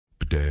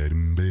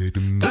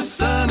The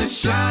sun is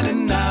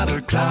shining, not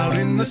a cloud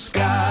in the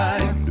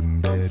sky.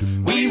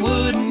 We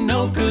wouldn't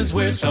know 'cause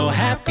we're so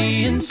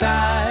happy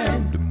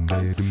inside.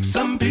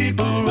 Some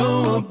people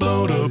row a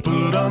boat or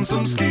put on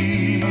some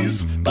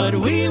skis, but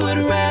we would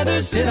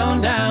rather sit on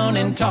down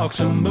and talk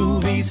some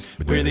movies.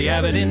 We're the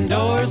avid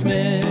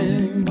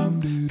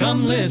indoorsmen.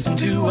 Come listen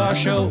to our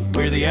show.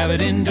 We're the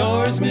avid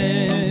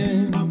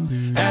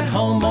indoorsmen. At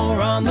home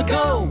or on the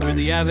go, we're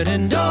the avid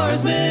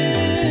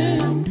indoorsmen.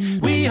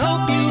 We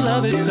hope you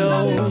love it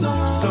so.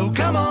 So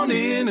come on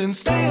in and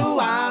stay a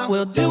while.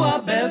 We'll do our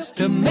best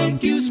to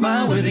make you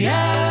smile. We're the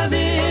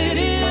avid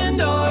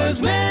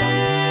indoorsmen.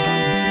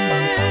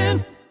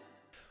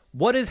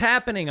 What is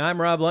happening? I'm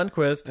Rob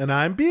Lundquist. And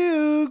I'm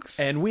Bukes.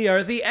 And we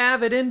are the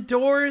Avid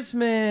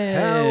Indoorsmen.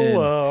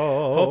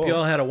 Hello. Hope you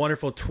all had a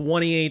wonderful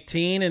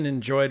 2018 and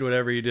enjoyed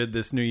whatever you did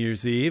this New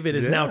Year's Eve. It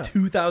is now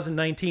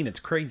 2019. It's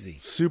crazy.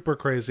 Super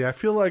crazy. I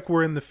feel like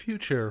we're in the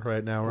future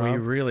right now, Rob. We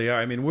really are.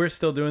 I mean, we're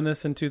still doing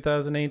this in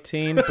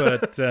 2018,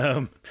 but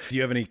do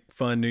you have any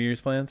fun New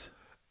Year's plans?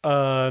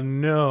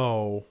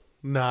 No,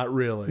 not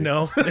really.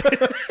 No?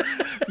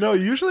 No,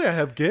 usually I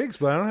have gigs,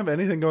 but I don't have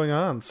anything going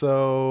on.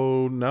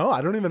 So, no,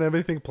 I don't even have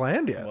anything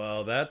planned yet.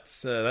 Well,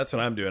 that's what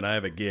I'm doing. I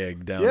have a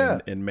gig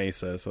down in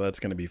Mesa, so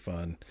that's going to be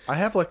fun. I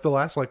have like the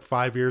last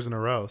 5 years in a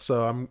row,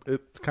 so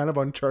it's kind of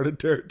uncharted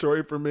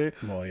territory for me.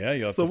 Well, yeah,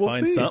 you'll have to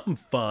find something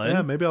fun.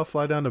 Yeah, maybe I'll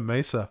fly down to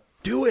Mesa.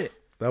 Do it.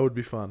 That would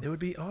be fun. It would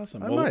be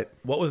awesome. I might.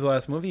 What was the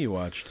last movie you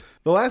watched?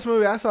 The last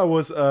movie I saw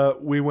was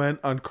we went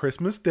on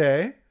Christmas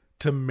Day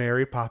to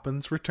Mary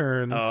Poppins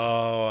Returns.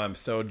 Oh, I'm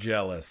so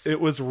jealous.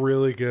 It was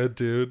really good,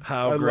 dude.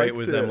 How great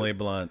was Emily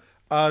Blunt?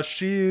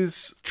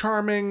 She's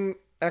charming,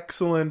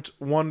 excellent,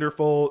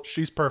 wonderful.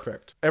 She's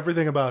perfect.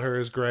 Everything about her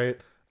is great.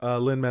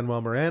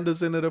 Lin-Manuel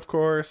Miranda's in it, of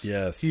course.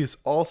 Yes. He's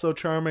also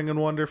charming and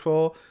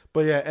wonderful.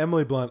 But yeah,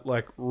 Emily Blunt,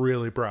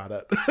 really brought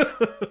it.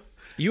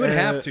 You would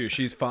have to.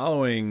 She's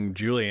following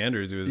Julie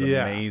Andrews, who is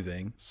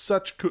amazing.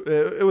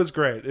 It was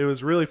great. It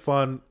was really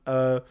fun.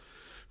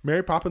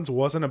 Mary Poppins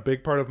wasn't a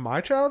big part of my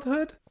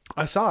childhood.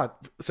 I saw it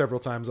several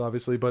times,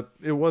 obviously, but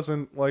it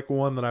wasn't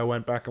one that I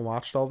went back and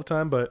watched all the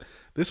time. But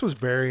this was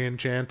very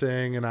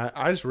enchanting, and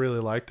I just really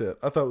liked it.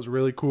 I thought it was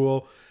really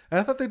cool. And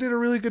I thought they did a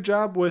really good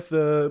job with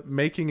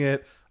making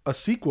it a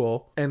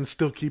sequel and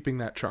still keeping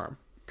that charm.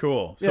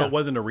 Cool. So it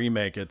wasn't a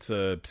remake, it's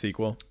a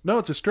sequel? No,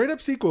 it's a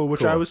straight-up sequel,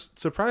 which I was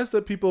surprised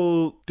that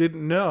people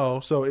didn't know.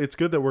 So it's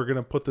good that we're going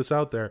to put this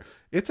out there.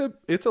 It's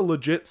a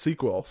legit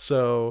sequel,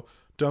 so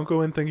don't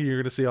go in thinking you're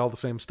going to see all the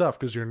same stuff,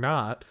 because you're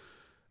not.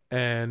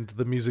 And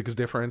the music is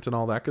different and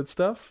all that good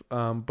stuff.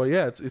 But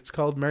yeah, it's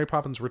called Mary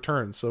Poppins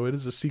Returns, so it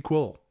is a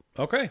sequel.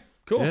 Okay,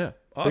 cool. Yeah,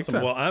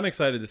 awesome. Well, I'm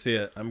excited to see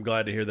it. I'm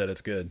glad to hear that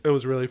it's good. It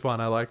was really fun.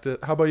 I liked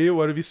it. How about you?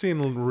 What have you seen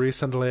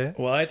recently?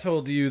 Well, I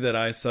told you that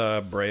I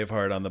saw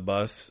Braveheart on the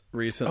bus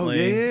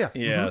recently. Oh, yeah.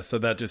 Yeah, so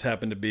that just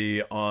happened to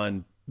be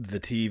on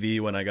the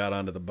TV when I got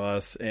onto the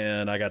bus,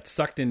 and I got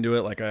sucked into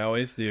it like I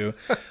always do.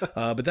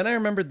 But then I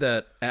remembered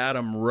that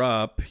Adam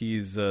Rupp,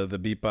 he's the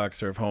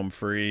beatboxer of Home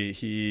Free,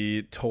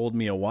 he told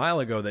me a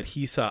while ago that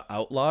he saw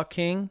Outlaw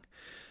King.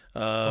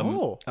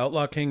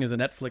 Outlaw King is a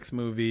Netflix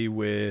movie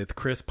with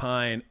Chris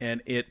Pine,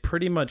 and it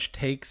pretty much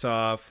takes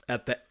off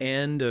at the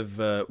end of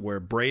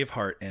where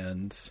Braveheart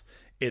ends.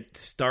 It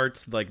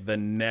starts the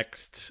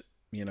next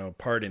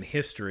part in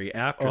history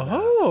after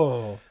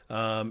that.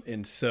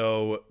 And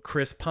so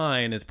Chris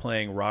Pine is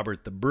playing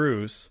Robert the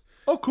Bruce.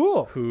 Oh,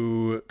 cool.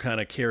 Who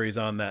kind of carries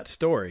on that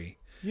story.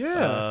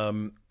 Yeah.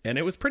 And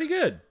it was pretty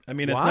good. I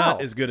mean, it's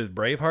not as good as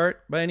Braveheart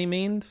by any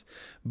means,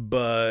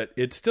 but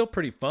it's still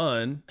pretty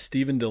fun.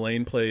 Stephen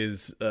Delane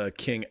plays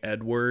King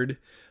Edward,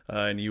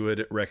 and you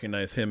would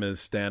recognize him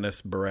as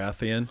Stannis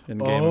Baratheon in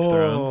Game of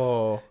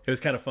Thrones. It was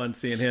kind of fun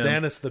seeing him.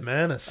 Stannis the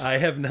Menace.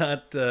 I've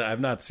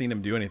not seen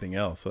him do anything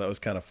else, so that was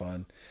kind of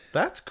fun.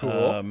 That's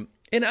cool.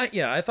 And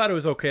I thought it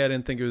was okay. I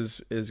didn't think it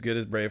was as good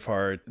as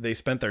Braveheart. They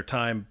spent their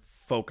time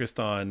focused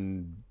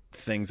on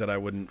things that I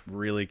wouldn't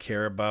really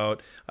care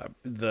about.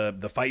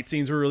 The fight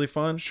scenes were really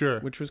fun,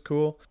 which was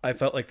cool. I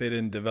felt like they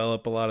didn't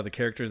develop a lot of the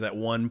characters. At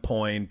one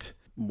point,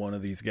 one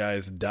of these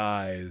guys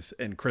dies,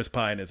 and Chris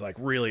Pine is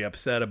really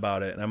upset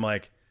about it, and I'm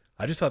like,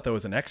 I just thought that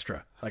was an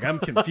extra. I'm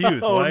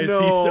confused. Why is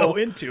he so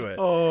into it?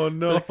 Oh,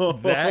 no. So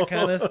that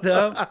kind of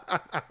stuff.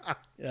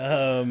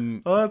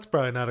 That's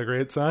probably not a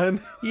great sign.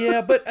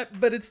 Yeah, but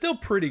it's still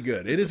pretty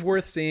good. It is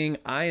worth seeing.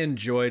 I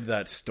enjoyed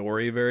that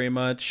story very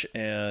much.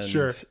 And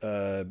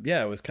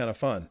it was kind of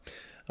fun.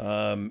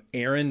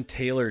 Aaron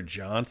Taylor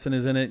Johnson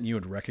is in it, and you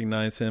would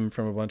recognize him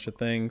from a bunch of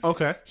things.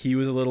 Okay. He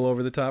was a little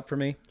over the top for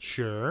me.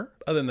 Sure.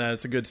 Other than that,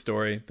 it's a good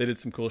story. They did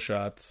some cool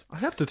shots. I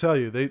have to tell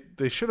you,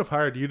 they should have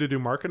hired you to do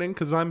marketing,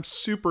 because I'm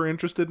super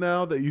interested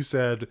now that you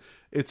said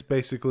it's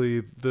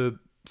basically the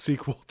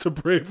sequel to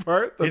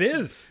Braveheart. It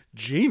is.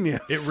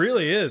 Genius. It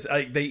really is.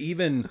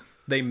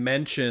 They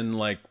mention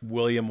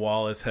William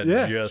Wallace had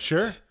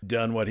just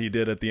done what he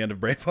did at the end of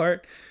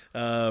Braveheart.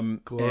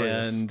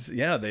 Glorious.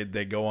 And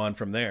they go on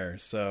from there.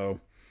 So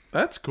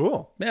That's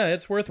cool. Yeah,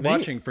 it's worth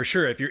watching for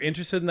sure. If you're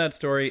interested in that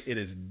story, it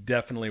is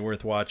definitely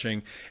worth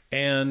watching.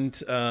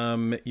 And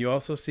you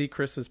also see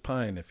Chris's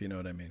Pine, if you know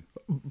what I mean.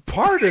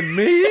 Pardon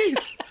me?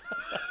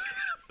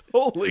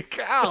 Holy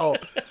cow.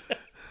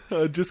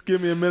 Just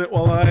give me a minute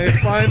while I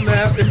find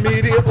that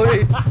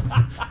immediately.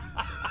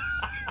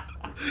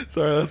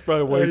 Sorry, that's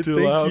probably way too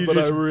loud, but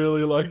I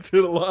really liked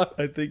it a lot.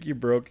 I think you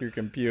broke your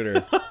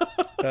computer.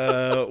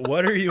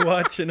 What are you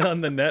watching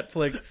on the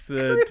Netflix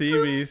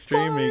TV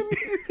streaming?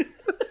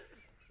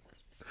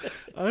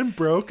 I'm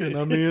broken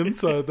on the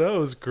inside. That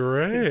was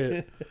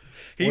great.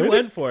 He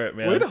went for it,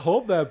 man. Way to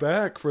hold that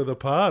back for the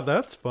pod.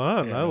 That's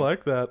fun. Yeah. I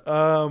like that.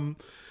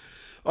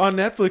 On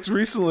Netflix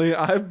recently,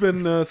 I've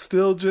been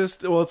still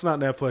just... Well, it's not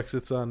Netflix.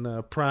 It's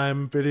on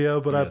Prime Video,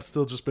 but I've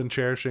still just been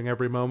cherishing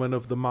every moment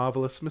of The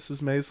Marvelous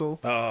Mrs. Maisel.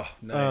 Oh,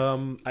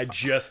 nice. I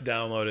just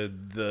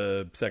downloaded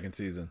the second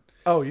season.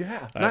 Oh,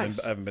 yeah.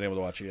 Nice. I haven't been able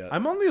to watch it yet.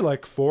 I'm only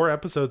like 4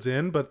 episodes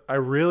in, but I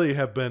really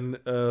have been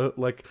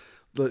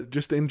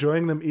just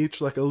enjoying them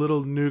each like a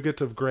little nougat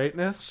of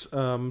greatness.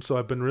 So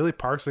I've been really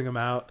parsing them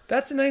out.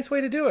 That's a nice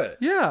way to do it.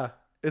 Yeah.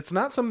 It's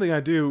not something I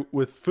do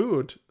with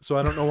food, so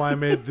I don't know why I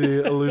made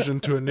the allusion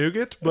to a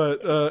nougat,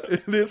 but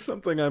it is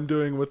something I'm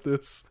doing with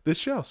this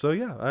show. So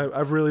yeah,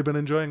 I've really been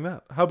enjoying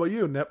that. How about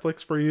you?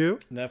 Netflix for you?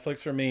 Netflix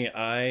for me.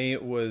 I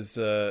was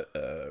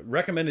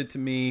recommended to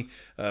me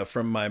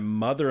from my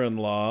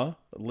mother-in-law,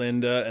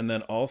 Linda, and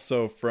then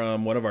also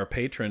from one of our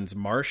patrons,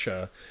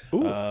 Marcia.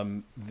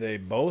 They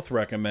both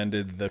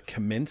recommended the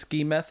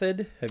Kaminsky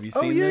Method. Have you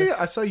seen this? Yeah.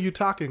 I saw you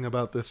talking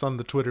about this on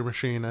the Twitter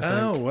machine, I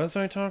think. Oh, was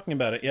I talking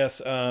about it?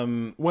 Yes.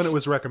 When it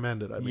was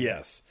recommended, I mean.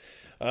 Yes.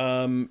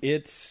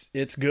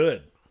 It's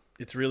good.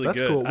 It's really good.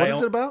 That's cool. What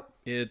is it about?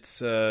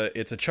 It's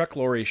a Chuck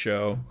Lorre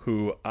show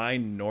who I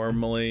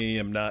normally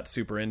am not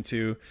super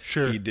into.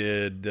 Sure. He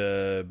did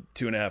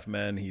 2.5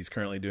 Men. He's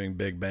currently doing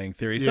Big Bang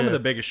Theory. Some of the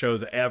biggest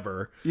shows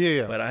ever.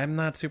 Yeah. But I'm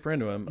not super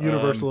into him.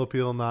 Universal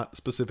appeal, not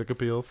specific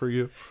appeal for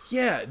you.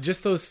 Yeah,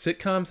 just those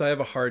sitcoms I have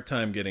a hard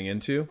time getting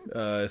into.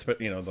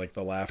 Especially, like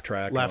the laugh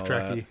track. Laugh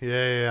tracky.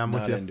 Yeah, I'm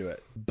with you. Not into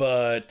it.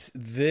 But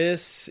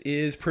this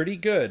is pretty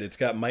good. It's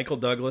got Michael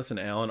Douglas and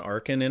Alan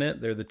Arkin in it.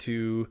 They're the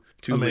two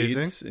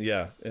leads.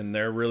 Yeah, and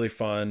they're really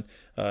fun.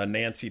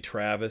 Nancy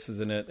Travis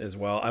is in it as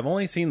well. I've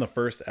only seen the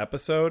first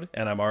episode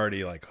and I'm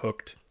already like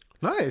hooked.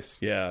 Nice.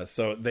 Yeah,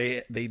 so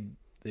they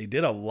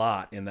did a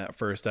lot in that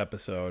first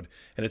episode,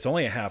 and it's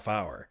only a half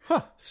hour.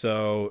 Huh.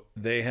 So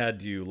they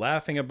had you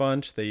laughing a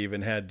bunch. They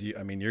even had you.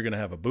 I mean, you're going to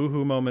have a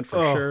boohoo moment for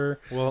sure.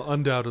 Well,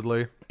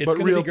 undoubtedly. It's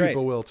but real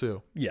people will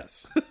too.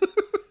 Yes.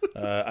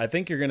 I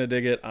think you're going to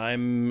dig it.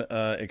 I'm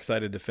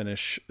excited to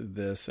finish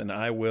this, and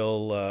I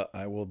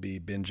will be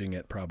binging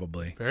it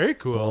probably. Very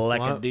cool.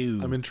 Like a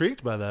dude. I'm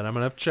intrigued by that. I'm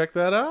going to have to check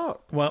that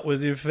out. What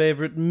was your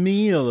favorite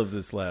meal of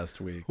this last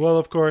week? Well,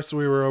 of course,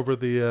 we were over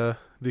the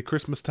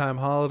Christmas time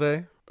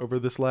holiday over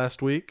this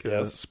last week.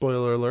 Yes.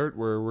 Spoiler alert,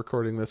 we're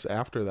recording this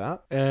after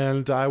that.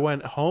 And I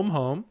went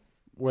home,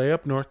 way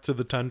up north to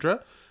the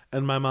tundra,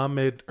 and my mom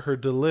made her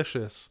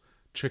delicious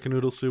chicken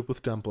noodle soup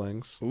with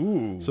dumplings.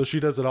 Ooh. So she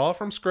does it all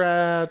from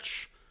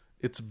scratch.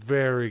 It's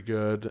very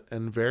good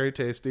and very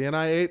tasty. And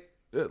I ate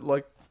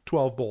like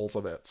 12 bowls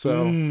of it.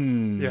 So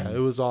yeah, it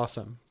was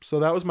awesome. So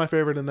that was my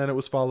favorite. And then it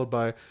was followed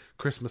by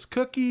Christmas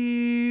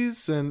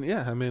cookies. And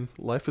yeah, I mean,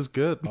 life is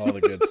good. All the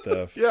good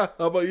stuff. Yeah.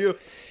 How about you?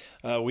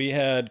 We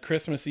had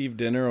Christmas Eve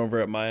dinner over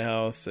at my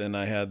house, and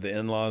I had the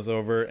in-laws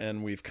over,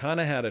 and we've kind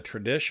of had a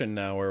tradition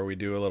now where we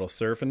do a little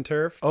surf and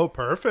turf. Oh,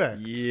 perfect.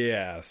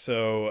 Yeah,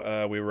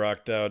 so we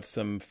rocked out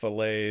some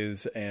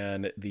fillets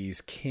and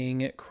these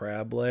king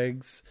crab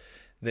legs.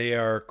 They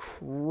are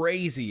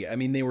crazy. I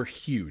mean, they were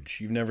huge.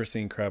 You've never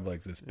seen crab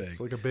legs this big.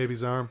 It's like a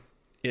baby's arm.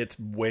 It's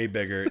way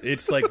bigger.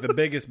 It's like the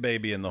biggest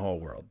baby in the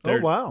whole world. Oh,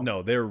 wow.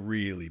 No, they're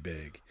really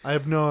big. I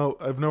have no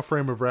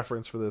frame of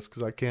reference for this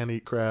because I can't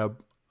eat crab.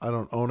 I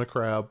don't own a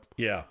crab.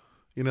 Yeah.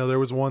 There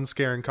was one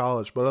scare in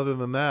college, but other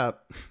than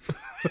that,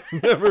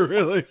 never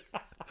really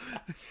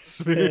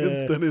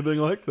experienced anything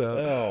like that.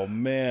 Oh,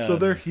 man. So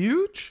they're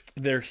huge?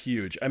 They're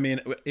huge. I mean,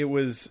 it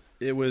was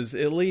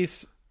at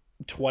least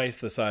twice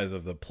the size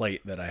of the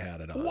plate that I had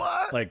it on.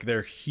 What? Like,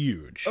 they're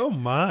huge. Oh,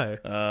 my.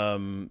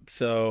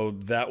 So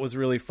that was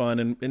really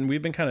fun, and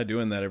we've been kind of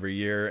doing that every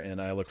year,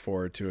 and I look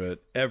forward to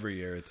it every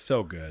year. It's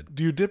so good.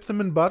 Do you dip them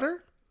in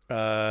butter?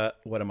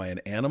 What am I, an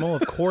animal?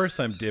 Of course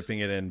I'm dipping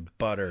it in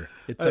butter.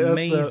 It's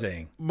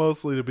amazing.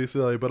 Mostly to be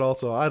silly, but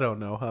also I don't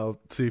know how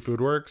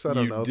seafood works. I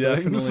don't know You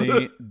things.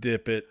 definitely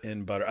dip it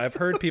in butter. I've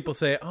heard people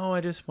say, "Oh,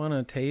 I just want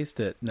to taste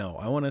it." No,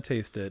 I want to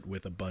taste it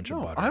with a bunch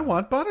of butter. I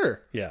want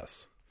butter.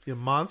 Yes. You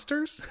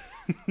monsters.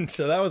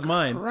 So that was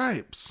mine.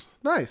 Ripes.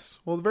 Nice.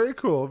 Well, very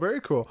cool.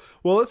 Very cool.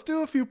 Well, let's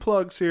do a few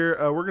plugs here.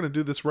 We're going to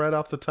do this right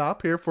off the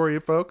top here for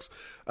you folks.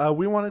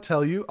 We want to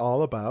tell you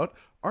all about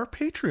our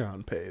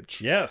Patreon page.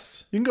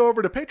 Yes. You can go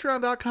over to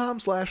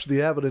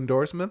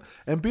patreon.com/theavidendorsement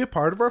and be a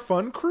part of our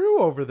fun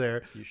crew over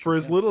there. For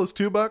as little as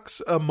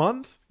 $2 a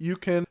month, you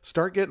can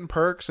start getting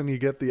perks and you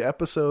get the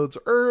episodes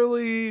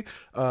early.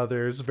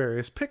 There's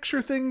various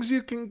picture things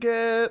you can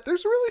get.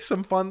 There's really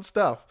some fun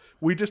stuff.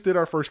 We just did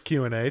our first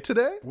Q&A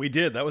today. We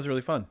did. That was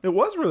really fun. It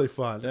was really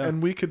fun,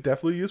 and we could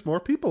definitely use more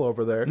people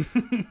over there.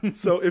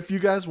 So if you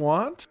guys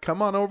want,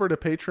 come on over to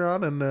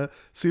Patreon and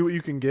see what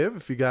you can give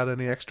if you got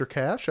any extra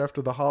cash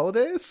after the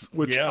holidays,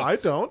 which I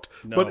don't.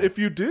 No. But if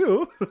you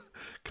do,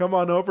 come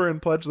on over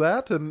and pledge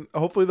that, and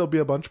hopefully there'll be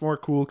a bunch more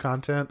cool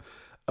content,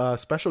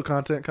 special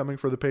content coming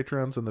for the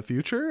Patreons in the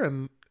future,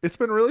 and it's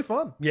been really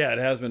fun. Yeah, it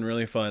has been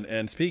really fun.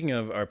 And speaking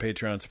of our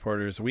Patreon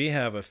supporters, we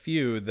have a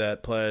few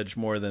that pledge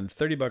more than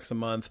 $30 a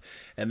month,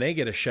 and they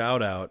get a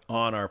shout out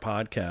on our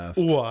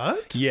podcast.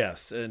 What?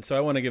 Yes. And so I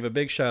want to give a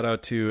big shout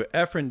out to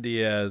Efren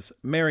Diaz,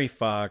 Mary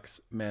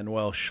Fox,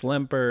 Manuel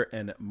Schlemper,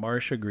 and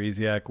Marcia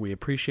Griesiak. We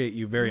appreciate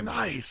you very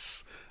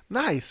much.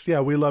 Nice.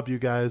 Yeah, we love you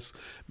guys.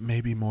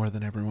 Maybe more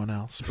than everyone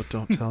else, but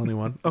don't tell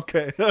anyone.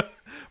 Okay.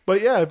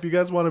 But yeah, if you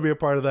guys want to be a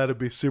part of that, it'd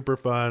be super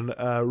fun.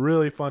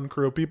 Really fun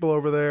crew of people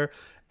over there.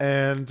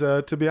 And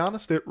to be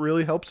honest, it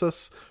really helps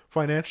us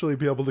financially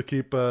be able to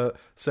keep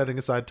setting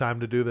aside time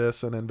to do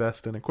this and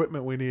invest in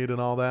equipment we need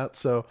and all that.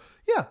 So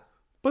yeah,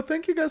 but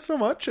thank you guys so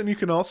much. And you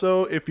can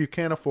also, if you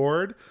can't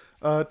afford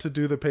to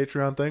do the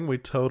Patreon thing, we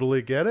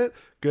totally get it.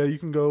 You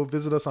can go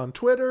visit us on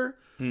Twitter,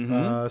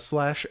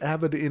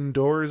 /Avid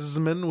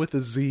Indoorsman with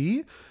a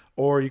Z.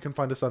 Or you can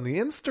find us on the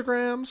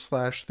Instagram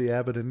 /The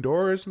Avid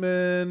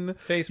Indoorsman.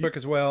 Facebook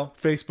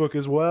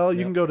as well.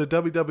 You can go to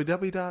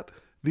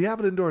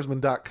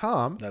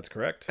www.theavidindoorsman.com. That's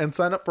correct. And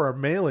sign up for our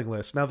mailing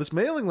list. Now, this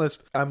mailing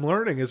list, I'm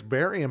learning, is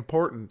very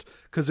important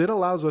because it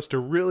allows us to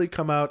really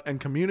come out and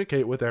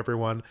communicate with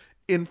everyone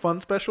in fun,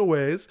 special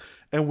ways.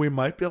 And we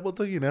might be able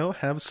to,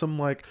 have some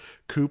like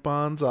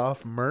coupons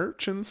off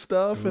merch and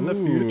stuff in the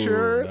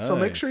future. Nice. So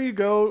make sure you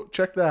go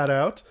check that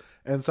out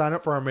and sign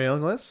up for our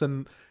mailing list.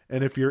 And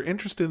if you're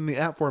interested in the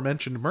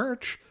aforementioned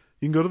merch,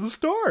 you can go to the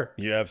store.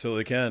 You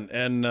absolutely can.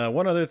 And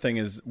one other thing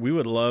is we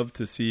would love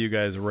to see you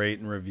guys rate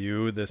and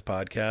review this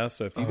podcast.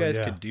 So if you guys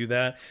could do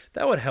that,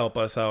 that would help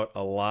us out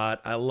a lot.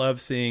 I love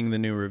seeing the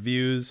new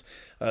reviews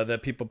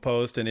that people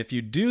post. And if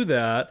you do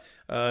that,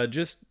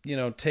 just,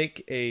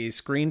 take a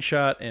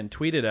screenshot and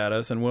tweet it at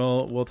us and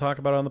we'll talk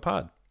about it on the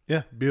pod.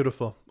 Yeah,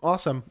 beautiful.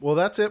 Awesome. Well,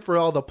 that's it for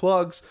all the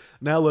plugs.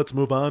 Now let's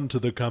move on to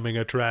the coming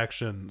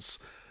attractions.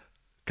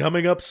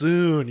 Coming up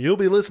soon, you'll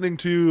be listening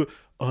to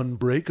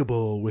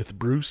Unbreakable with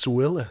Bruce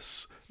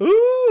Willis.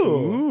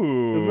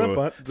 Ooh. Isn't that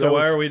fun? So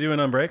why are we doing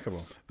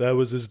Unbreakable? That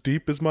was as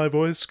deep as my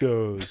voice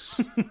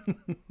goes.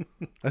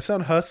 I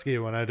sound husky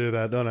when I do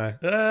that, don't I?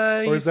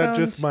 Or is that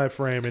just my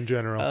frame in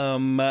general?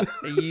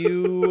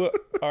 You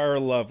are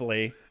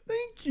lovely.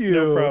 Thank you.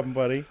 No problem,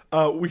 buddy.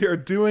 We are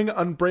doing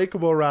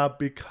Unbreakable, Rob,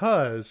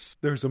 because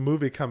there's a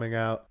movie coming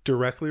out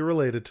directly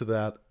related to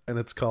that, and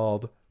it's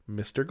called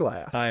Mr.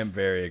 Glass. I am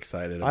very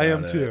excited about it. I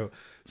am too.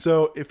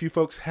 So if you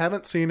folks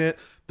haven't seen it,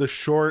 the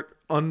short,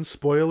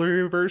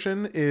 unspoilery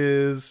version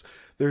is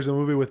there's a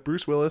movie with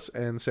Bruce Willis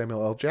and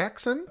Samuel L.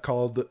 Jackson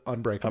called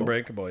Unbreakable.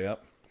 Unbreakable,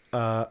 yep.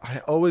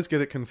 I always get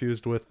it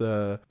confused with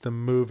the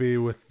movie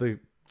with the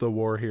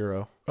war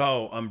hero.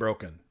 Oh,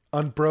 Unbroken.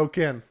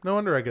 Unbroken. No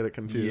wonder I get it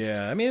confused.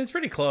 Yeah, I mean, it's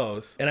pretty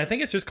close. And I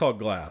think it's just called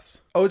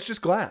Glass. Oh, it's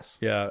just Glass.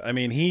 Yeah, I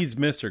mean, he's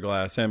Mr.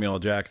 Glass, Samuel L.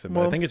 Jackson,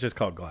 but I think it's just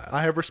called Glass.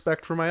 I have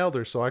respect for my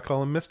elders, so I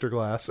call him Mr.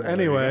 Glass.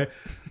 Anyway,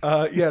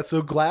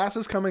 so Glass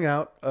is coming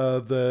out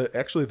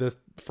the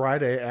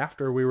Friday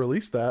after we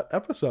release that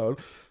episode.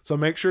 So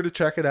make sure to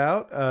check it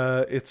out.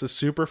 It's a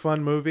super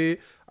fun movie.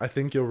 I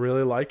think you'll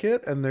really like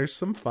it, and there's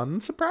some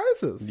fun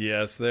surprises.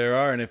 Yes, there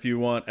are. And if you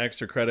want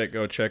extra credit,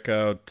 go check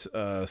out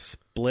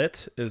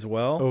Split as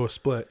well. Oh,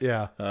 Split,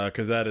 yeah.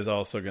 Because that is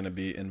also going to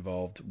be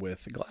involved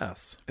with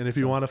Glass. And if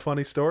you want a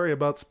funny story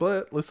about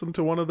Split, listen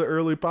to one of the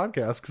early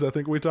podcasts, because I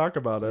think we talk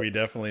about it. We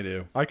definitely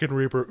do. I can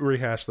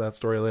rehash that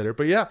story later.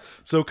 But yeah,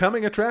 so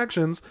coming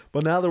attractions.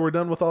 But now that we're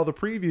done with all the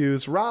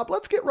previews, Rob,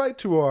 let's get right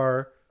to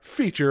our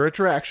feature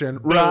attraction.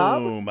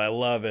 Rob? Boom, I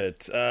love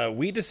it.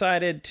 We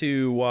decided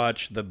to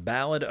watch The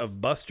Ballad of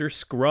Buster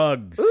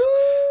Scruggs.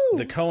 Ooh!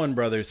 The Coen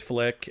Brothers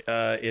flick.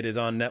 It is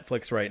on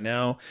Netflix right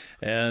now.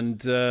 And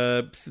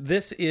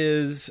this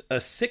is a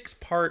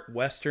 6-part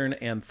Western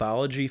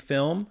anthology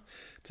film.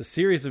 It's a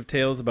series of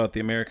tales about the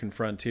American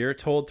frontier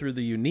told through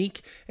the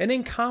unique and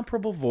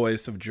incomparable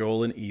voice of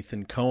Joel and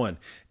Ethan Coen.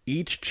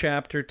 Each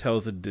chapter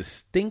tells a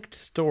distinct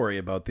story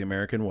about the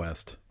American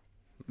West.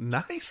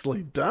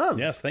 Nicely done.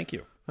 Yes, thank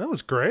you. That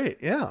was great,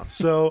 yeah.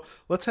 So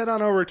let's head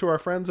on over to our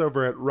friends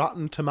over at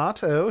Rotten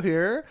Tomato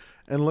here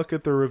and look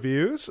at the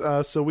reviews.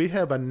 So we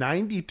have a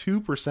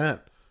 92%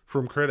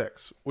 from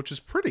critics, which is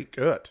pretty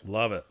good.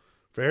 Love it.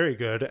 Very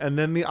good. And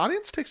then the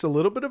audience takes a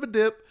little bit of a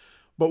dip,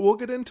 but we'll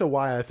get into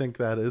why I think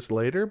that is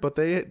later. But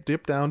they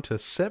dip down to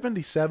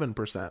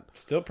 77%.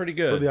 Still pretty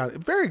good. For the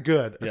audience. Very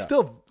good. Yeah.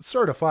 Still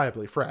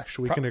certifiably fresh.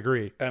 We can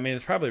agree. I mean,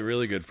 it's probably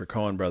really good for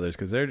Coen Brothers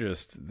because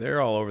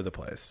they're all over the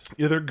place.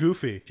 Yeah, they're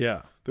goofy.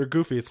 Yeah. They're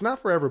goofy. It's not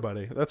for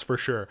everybody. That's for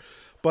sure.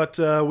 But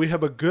we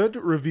have a good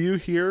review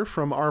here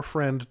from our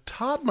friend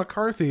Todd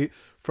McCarthy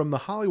from The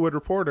Hollywood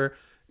Reporter.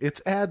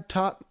 It's at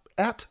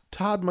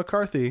Todd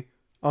McCarthy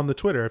on the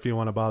Twitter if you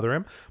want to bother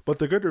him. But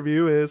the good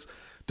review is,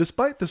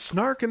 despite the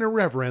snark and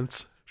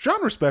irreverence,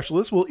 genre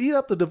specialists will eat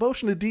up the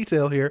devotion to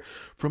detail here,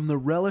 from the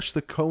relish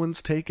the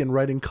Coens take in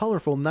writing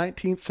colorful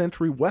 19th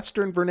century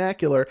Western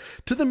vernacular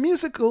to the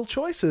musical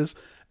choices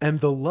and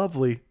the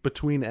lovely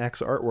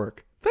between-acts artwork.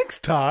 Thanks,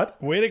 Todd.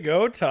 Way to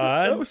go,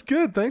 Todd. That was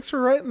good. Thanks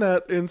for writing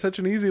that in such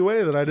an easy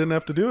way that I didn't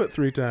have to do it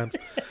 3 times.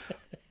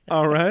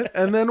 All right.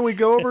 And then we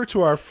go over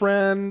to our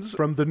friends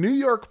from the New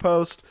York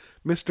Post,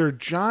 Mr.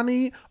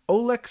 Johnny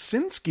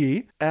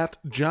Oleksinski at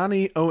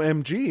Johnny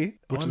OMG.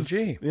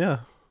 OMG. Yeah.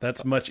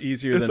 That's much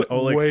easier than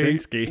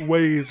Oleksinski.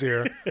 Way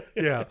easier.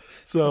 Yeah.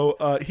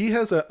 So he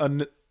has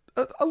a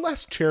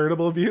less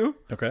charitable view,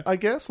 Okay. I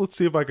guess. Let's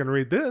see if I can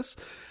read this.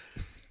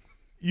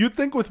 You'd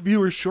think with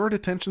viewers' short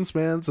attention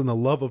spans and the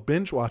love of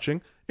binge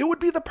watching, it would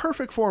be the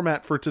perfect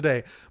format for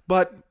today.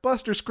 But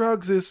Buster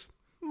Scruggs is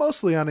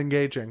mostly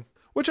unengaging,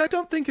 which I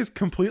don't think is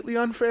completely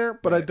unfair,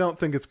 but I don't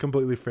think it's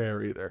completely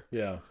fair either.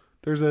 Yeah.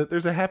 There's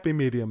a happy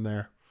medium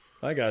there.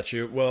 I got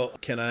you. Well,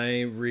 can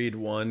I read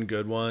one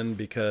good one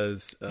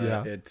because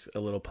it's a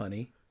little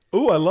punny?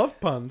 Oh, I love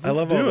puns. I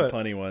love all the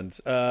punny ones.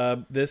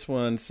 This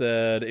one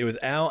said, it was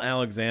Al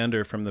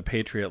Alexander from the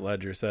Patriot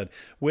Ledger said,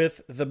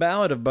 with The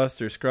Ballad of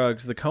Buster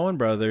Scruggs, the Coen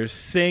brothers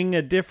sing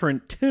a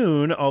different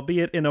tune,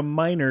 albeit in a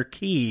minor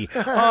key.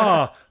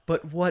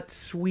 But what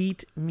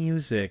sweet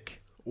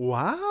music.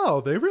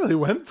 Wow, they really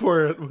went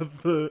for it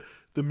with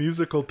the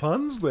musical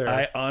puns there.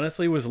 I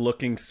honestly was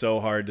looking so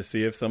hard to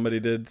see if somebody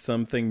did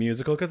something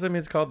musical, because I mean,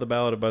 it's called The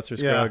Ballad of Buster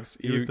Scruggs.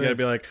 You gotta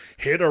be like,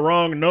 hit a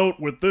wrong note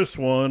with this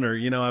one, or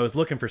I was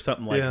looking for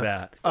something like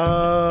that.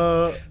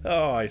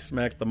 I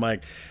smacked the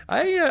mic.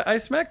 I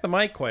smacked the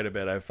mic quite a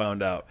bit, I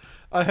found out.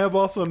 I have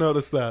also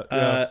noticed that.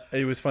 Yeah.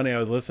 It was funny. I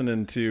was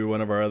listening to one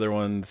of our other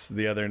ones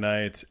the other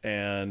night,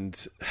 and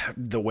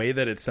the way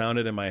that it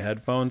sounded in my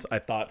headphones, I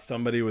thought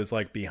somebody was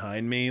like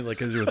behind me,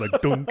 like as it was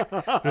like dunk.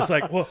 It's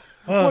like, well,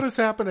 what is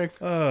happening?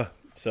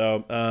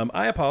 So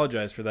I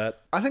apologize for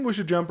that. I think we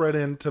should jump right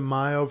into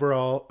my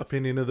overall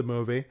opinion of the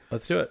movie.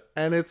 Let's do it.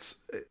 And it's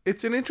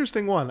an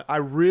interesting one.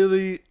 I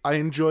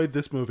enjoyed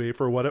this movie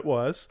for what it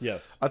was.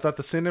 Yes. I thought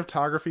the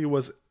cinematography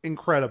was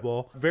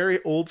incredible.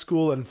 Very old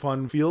school and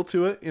fun feel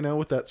to it,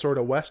 with that sort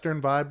of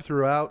Western vibe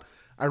throughout.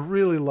 I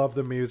really love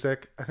the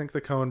music. I think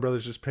the Coen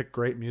brothers just pick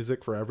great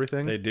music for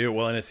everything. They do.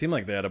 Well, and it seemed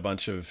like they had a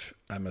bunch of,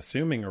 I'm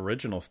assuming,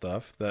 original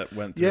stuff that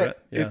went through it.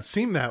 Yeah, it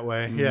seemed that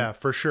way. Mm-hmm. Yeah,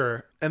 for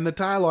sure. And the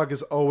dialogue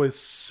is always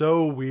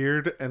so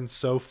weird and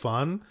so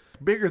fun.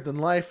 Bigger than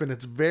life, and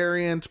it's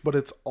variant, but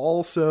it's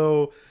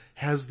also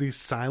has these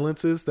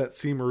silences that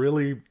seem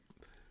really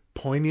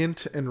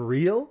poignant and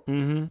real.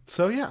 Mm-hmm.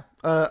 So yeah,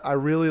 I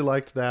really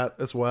liked that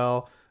as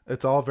well.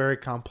 It's all very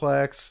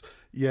complex.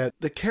 Yet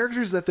the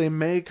characters that they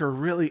make are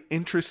really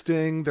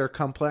interesting. They're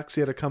complex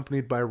yet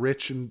accompanied by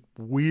rich and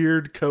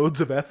weird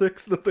codes of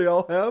ethics that they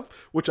all have,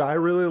 which I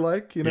really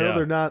like.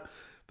 They're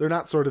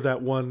not sort of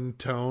that one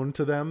tone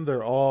to them.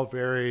 They're all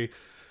very,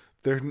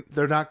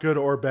 they're not good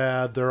or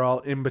bad. They're all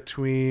in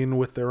between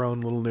with their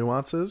own little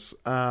nuances.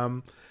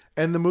 And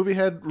the movie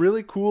had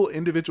really cool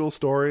individual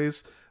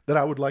stories that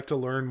I would like to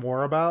learn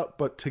more about,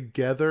 but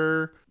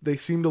together they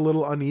seemed a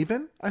little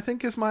uneven, I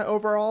think, is my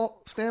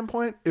overall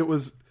standpoint. It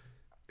was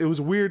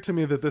weird to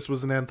me that this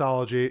was an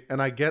anthology,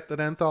 and I get that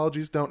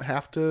anthologies don't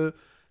have to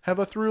have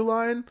a through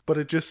line, but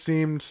it just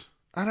seemed,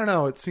 I don't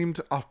know, it seemed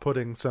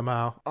off-putting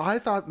somehow. I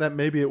thought that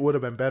maybe it would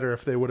have been better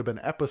if they would have been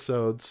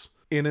episodes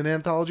in an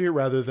anthology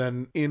rather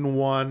than in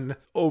one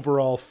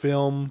overall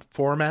film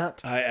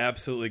format. I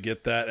absolutely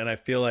get that. And I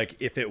feel like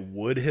if it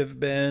would have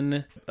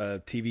been a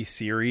TV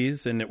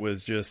series and it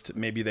was just,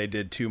 maybe they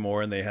did 2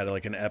 more and they had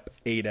like an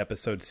 8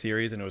 episode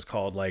series and it was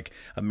called like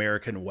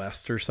American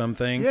West or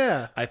something.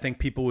 Yeah. I think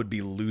people would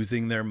be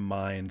losing their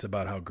minds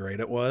about how great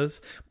it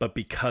was. But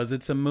because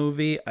it's a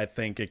movie, I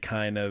think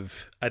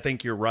I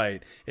think you're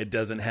right. It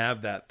doesn't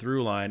have that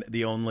through line.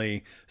 The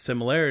only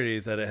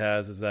similarities that it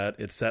has is that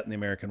it's set in the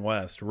American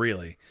West,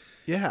 really.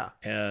 Yeah.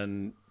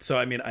 And so,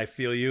 I mean, I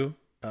feel you.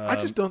 I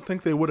just don't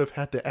think they would have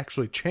had to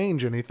actually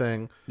change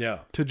anything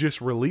to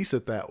just release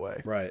it that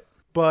way. Right.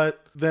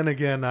 But then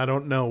again, I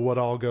don't know what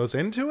all goes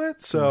into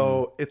it.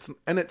 So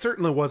it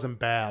certainly wasn't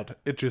bad.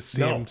 It just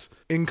seemed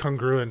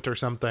incongruent or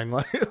something.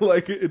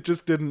 Like it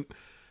just didn't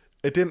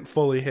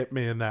fully hit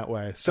me in that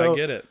way. So I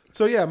get it.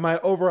 So yeah, my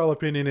overall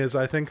opinion is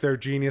I think they're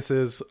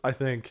geniuses. I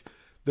think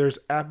there's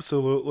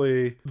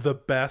absolutely the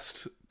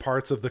best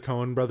parts of the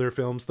Coen brother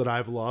films that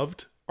I've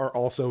loved are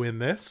also in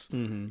this,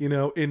 in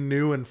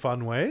new and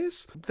fun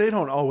ways. They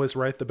don't always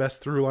write the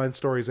best through-line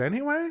stories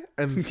anyway.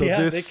 And so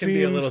they can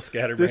be a little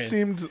scatterbrained. This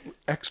seemed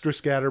extra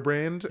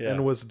scatterbrained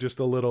and was just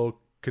a little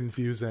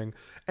confusing.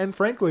 And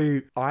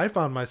frankly, I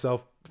found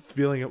myself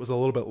feeling it was a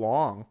little bit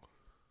long.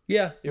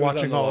 Yeah.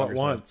 Watching all at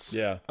once.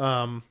 Side.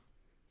 Yeah.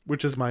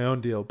 Which is my own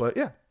deal. But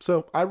yeah,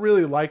 so I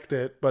really liked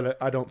it, but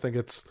I don't think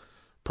it's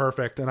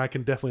perfect. And I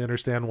can definitely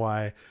understand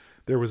why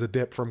there was a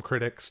dip from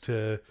critics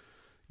to,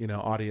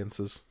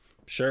 audiences.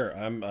 Sure,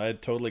 I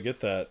totally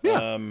get that.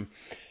 Yeah.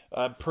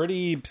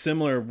 Pretty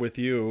similar with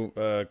you,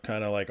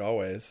 kind of like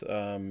always.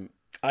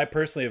 I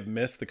personally have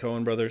missed the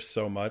Coen brothers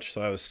so much,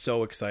 so I was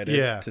so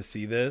excited to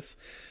see this.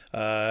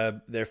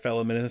 They're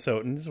fellow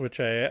Minnesotans, which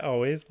I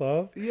always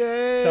love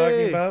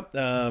talking about.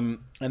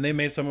 And they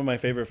made some of my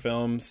favorite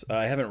films.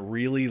 I haven't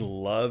really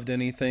loved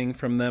anything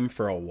from them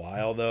for a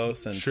while, though,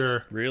 since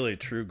really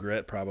True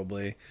Grit,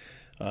 probably.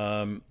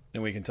 And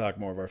we can talk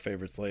more of our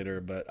favorites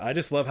later. But I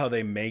just love how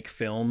they make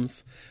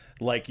films.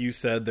 Like you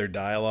said, their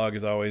dialogue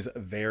is always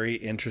very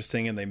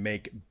interesting, and they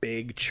make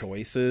big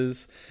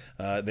choices.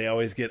 They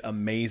always get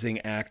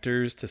amazing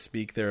actors to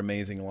speak their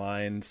amazing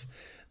lines.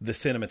 The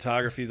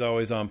cinematography is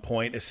always on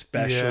point,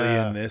 especially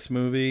in this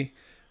movie.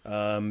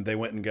 They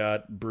went and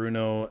got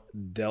Bruno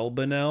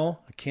Delbonnel.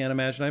 I can't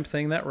imagine I'm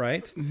saying that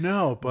right.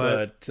 No,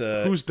 but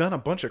who's done a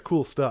bunch of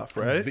cool stuff,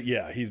 right?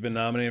 Yeah, he's been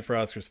nominated for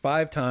Oscars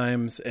 5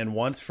 times, and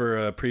once for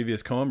a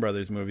previous Coen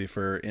Brothers movie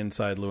for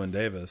Inside Llewyn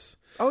Davis.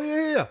 Oh,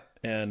 yeah.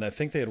 And I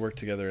think they had worked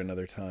together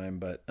another time,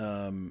 but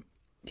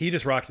he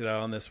just rocked it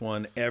out on this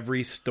one.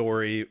 Every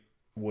story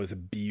was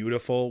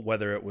beautiful,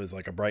 whether it was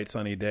like a bright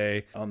sunny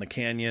day on the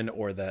canyon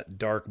or that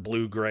dark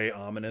blue-gray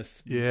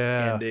ominous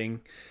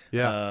ending.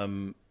 Yeah.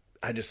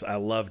 I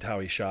loved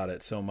how he shot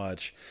it so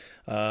much.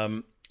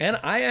 And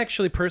I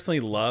actually personally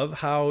love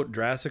how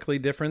drastically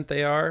different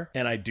they are.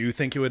 And I do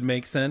think it would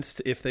make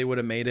sense if they would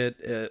have made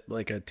it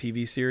like a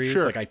TV series.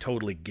 Like, I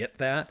totally get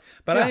that.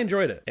 But I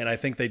enjoyed it. And I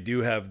think they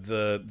do have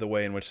the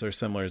way in which they're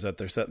similar is that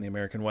they're set in the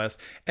American West.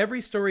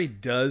 Every story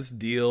does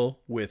deal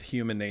with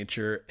human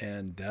nature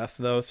and death,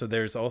 though. So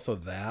there's also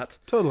that.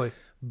 Totally.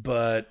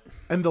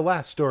 And the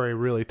last story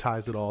really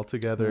ties it all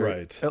together.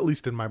 Right. At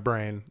least in my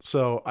brain.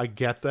 So I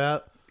get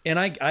that. And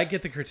I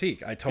get the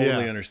critique. I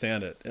totally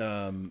understand it.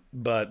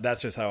 But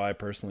that's just how I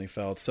personally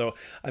felt. So,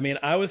 I mean,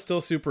 I was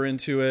still super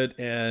into it,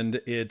 and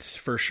it's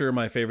for sure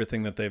my favorite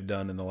thing that they've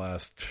done in the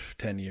last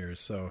 10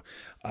 years. So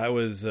I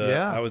was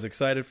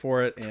excited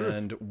for it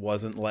and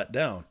wasn't let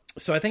down.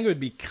 So I think it would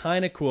be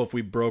kind of cool if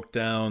we broke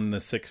down the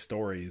 6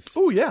 stories.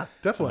 Oh, yeah,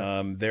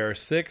 definitely. There are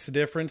 6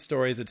 different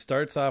stories. It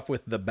starts off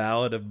with the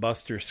Ballad of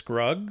Buster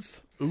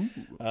Scruggs. Ooh.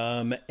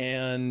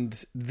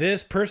 And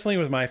this personally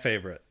was my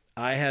favorite.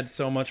 I had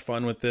so much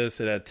fun with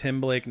this. It had Tim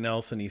Blake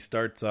Nelson. He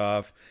starts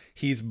off.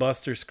 He's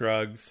Buster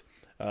Scruggs.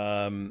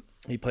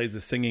 He plays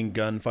a singing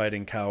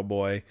gunfighting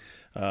cowboy.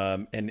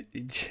 And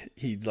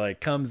he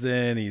like comes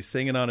in. He's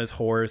singing on his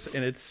horse,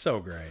 and it's so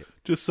great.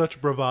 Just such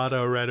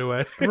bravado right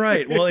away.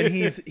 Right. Well, and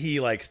he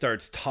like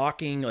starts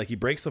talking. Like he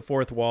breaks the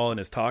fourth wall and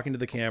is talking to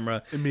the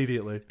camera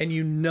immediately. And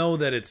you know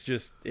that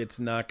it's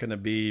not going to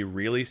be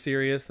really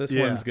serious. This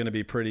one's going to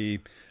be pretty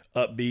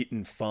upbeat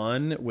and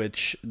fun,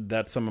 which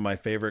that's some of my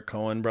favorite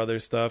Coen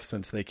brothers stuff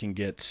since they can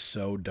get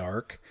so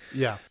dark.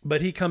 Yeah.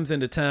 But he comes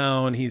into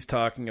town, he's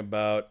talking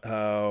about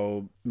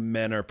how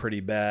men are pretty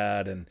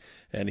bad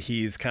and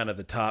he's kind of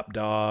the top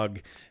dog,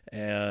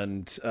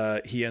 and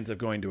he ends up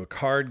going to a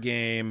card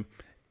game,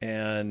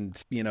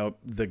 and you know,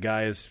 the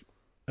guy is,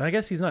 I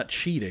guess he's not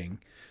cheating,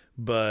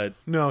 but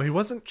no, he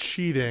wasn't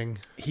cheating.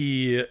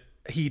 He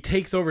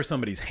takes over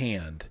somebody's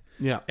hand.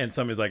 Yeah. And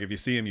somebody's like, if you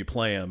see him, you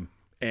play him.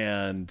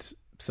 And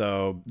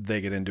so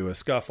they get into a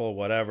scuffle,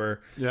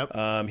 whatever.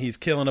 Yep. He's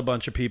killing a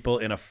bunch of people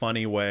in a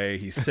funny way.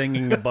 He's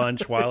singing a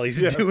bunch while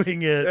he's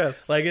doing it.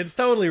 Yes. Like, it's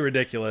totally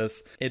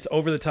ridiculous. It's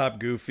over the top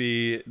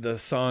goofy. The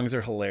songs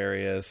are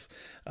hilarious.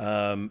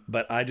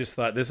 But I just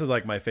thought this is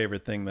like my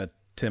favorite thing that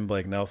Tim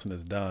Blake Nelson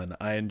has done.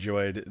 I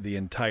enjoyed the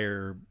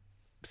entire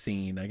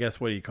scene. I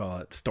guess, what do you call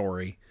it?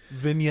 Story.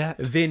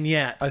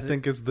 Vignette. I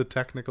think is the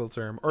technical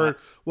term. Or,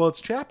 well,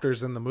 it's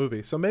chapters in the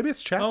movie. So maybe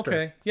it's chapter.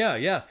 Okay.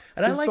 Yeah.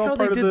 And I like how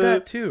they did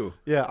that too.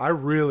 Yeah, I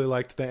really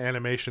liked the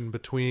animation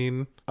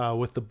between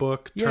with the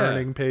book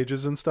turning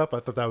pages and stuff.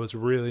 I thought that was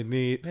really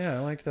neat. Yeah, I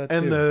liked that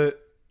too.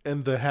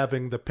 And the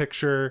having the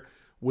picture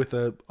with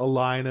a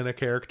line and a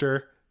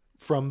character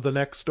from the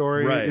next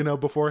story, you know,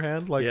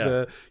 beforehand.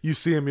 Like you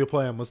see him, you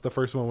play him was the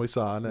first one we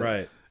saw. And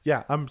right.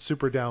 Yeah, I'm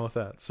super down with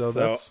that. So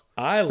that's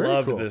I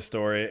loved cool. this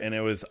story, and it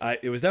was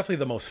definitely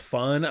the most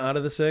fun out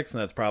of the 6, and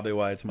that's probably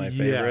why it's my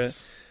favorite.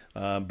 Yes.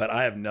 But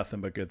I have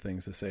nothing but good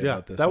things to say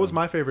about this. That was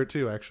my favorite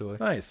too, actually.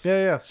 Nice.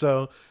 Yeah.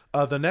 So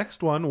the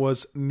next one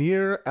was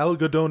Near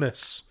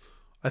Algodones.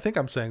 I think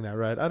I'm saying that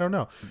right. I don't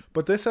know.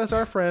 But this has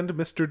our friend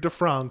Mr.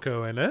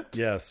 DeFranco in it.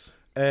 Yes.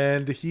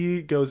 And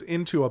he goes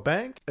into a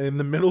bank in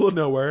the middle of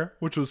nowhere,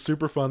 which was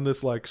super fun.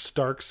 This like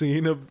stark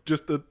scene of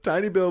just a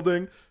tiny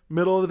building,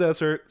 middle of the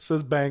desert,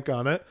 says bank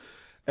on it.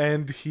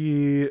 And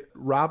he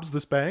robs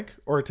this bank,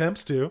 or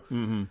attempts to.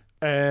 Mm-hmm.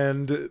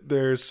 And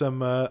there's some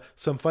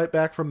fight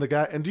back from the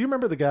guy. And do you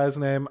remember the guy's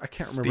name? I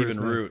can't remember his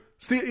name.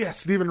 Stephen Root.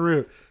 Stephen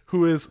Root,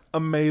 who is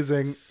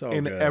amazing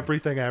in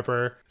everything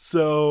ever.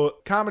 So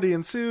comedy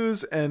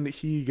ensues, and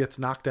he gets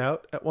knocked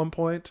out at one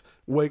point,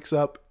 wakes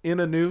up in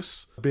a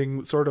noose,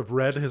 being sort of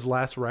read his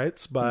last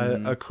rites by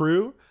a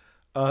crew.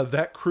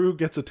 That crew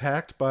gets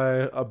attacked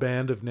by a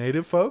band of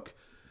native folk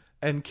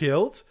and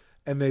killed,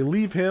 and they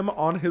leave him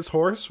on his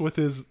horse with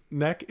his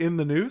neck in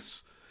the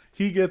noose.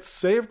 He gets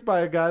saved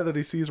by a guy that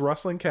he sees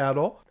rustling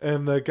cattle,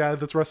 and the guy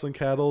that's rustling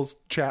cattle's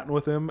chatting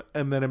with him,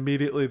 and then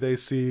immediately they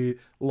see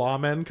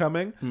lawmen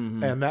coming,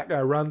 and that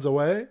guy runs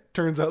away.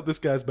 Turns out this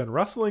guy's been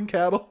rustling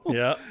cattle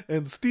Yeah.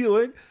 and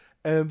stealing,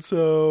 and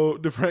so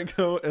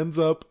DeFranco ends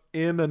up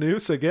in a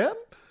noose again,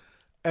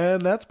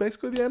 and that's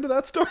basically the end of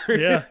that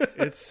story. Yeah,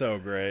 it's so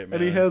great, man.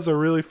 And he has a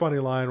really funny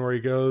line where he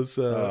goes,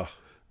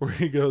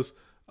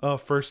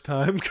 first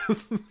time,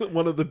 because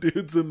one of the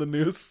dudes in the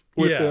noose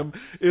with him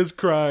is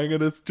crying,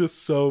 and it's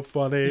just so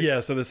funny.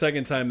 Yeah, so the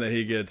second time that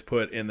he gets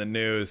put in the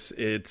noose,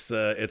 it's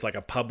like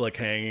a public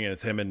hanging, and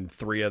it's him and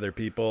 3 other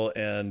people,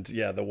 and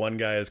yeah, the one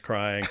guy is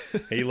crying.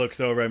 He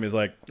looks over him, he's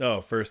like, "Oh,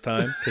 first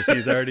time," because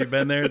he's already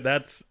been there.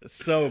 That's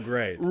so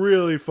great.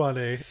 Really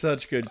funny.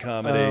 Such good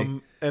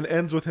comedy. And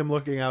ends with him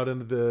looking out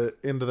into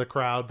the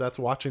crowd that's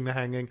watching the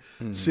hanging,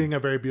 seeing a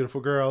very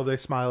beautiful girl. They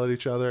smile at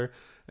each other.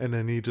 And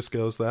then he just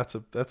goes, "That's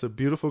a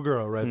beautiful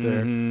girl right there,"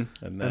 and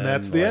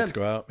that's the end.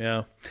 Go out,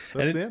 yeah.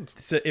 That's the end.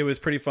 It was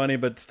pretty funny,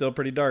 but still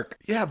pretty dark.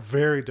 Yeah,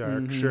 very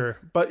dark, sure,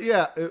 but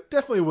yeah, it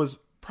definitely was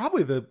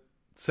probably the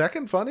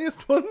second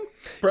funniest one.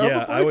 Probably.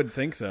 Yeah, I would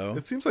think so.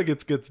 It seems like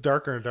it gets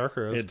darker and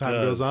darker as time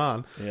goes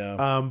on.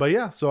 Yeah. But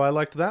yeah, so I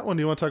liked that one.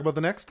 Do you want to talk about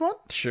the next one?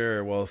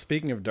 Sure. Well,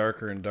 speaking of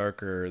darker and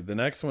darker, the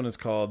next one is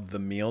called The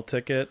Meal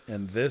Ticket,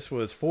 and this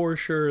was for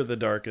sure the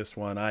darkest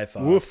one, I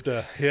thought.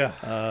 Woofda, yeah.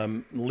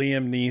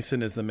 Liam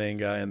Neeson is the main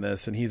guy in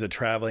this, and he's a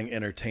traveling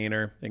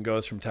entertainer and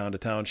goes from town to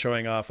town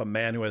showing off a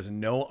man who has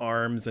no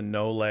arms and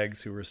no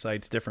legs who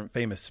recites different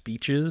famous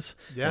speeches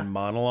and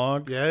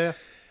monologues. Yeah.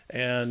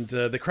 And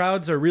the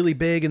crowds are really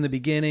big in the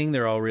beginning.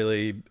 They're all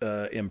really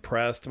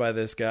impressed by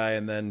this guy.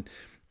 And then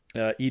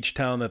each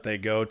town that they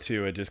go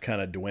to, it just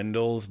kind of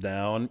dwindles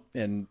down.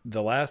 And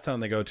the last town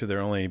they go to,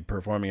 they're only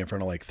performing in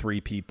front of like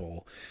 3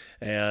 people.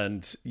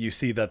 And you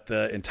see that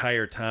the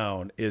entire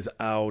town is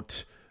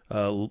out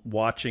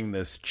watching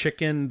this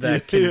chicken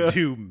that can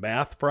do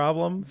math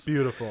problems.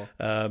 Beautiful.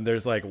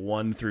 There's like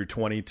 1 through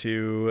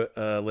 22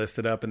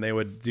 listed up, and they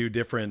would do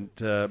different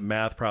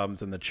math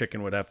problems, and the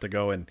chicken would have to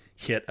go and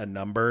hit a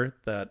number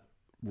that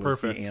was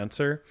the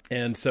answer.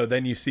 And so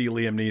then you see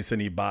Liam Neeson,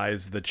 he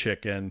buys the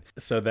chicken.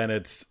 So then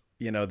it's,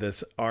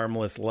 this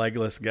armless,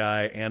 legless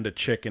guy and a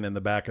chicken in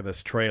the back of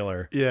this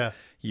trailer. Yeah.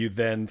 You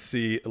then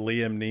see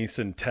Liam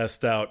Neeson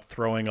test out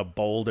throwing a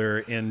boulder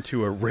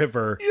into a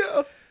river.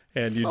 Yeah.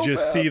 And you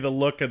just see the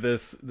look of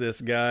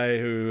this guy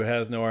who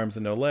has no arms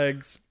and no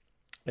legs.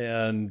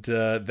 And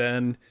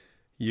then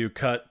you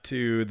cut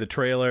to the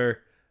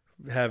trailer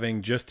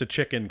having just a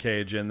chicken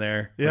cage in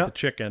there with the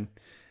chicken.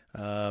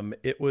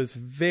 It was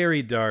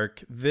very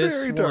dark.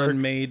 This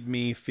one made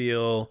me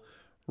feel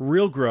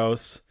real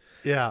gross.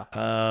 Yeah.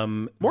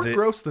 More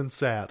gross than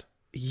sad.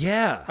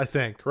 Yeah. I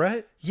think,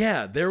 right?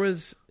 Yeah, there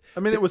was... I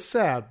mean, it was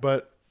sad,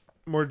 but...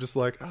 more just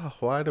like, oh,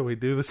 why do we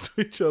do this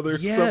to each other?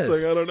 Yes.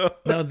 Something, I don't know.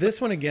 Now,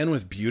 this one, again,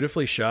 was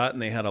beautifully shot,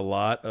 and they had a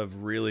lot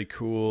of really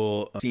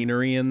cool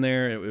scenery in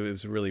there. It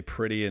was really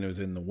pretty, and it was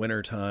in the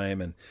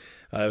wintertime, and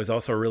it was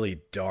also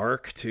really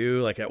dark,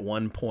 too. Like, at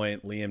one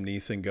point, Liam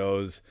Neeson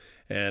goes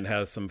and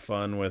has some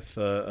fun with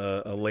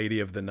a lady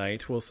of the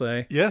night, we'll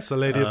say. Yes, a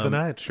lady of the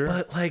night, sure.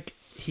 But, like,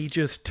 he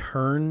just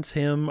turns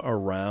him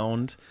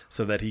around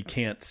so that he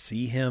can't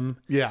see him.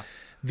 Yeah.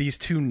 These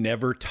two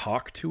never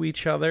talk to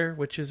each other,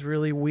 which is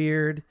really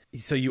weird.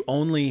 So you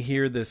only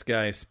hear this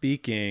guy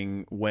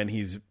speaking when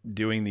he's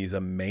doing these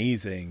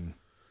amazing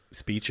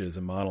speeches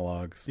and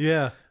monologues.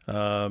 Yeah.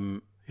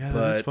 That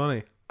is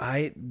funny.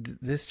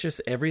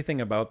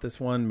 Everything about this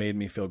one made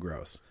me feel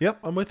gross. Yep,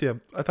 I'm with you.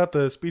 I thought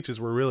the speeches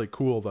were really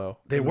cool, though.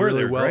 They were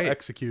really well great.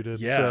 executed.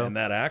 Yeah, and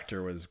that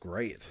actor was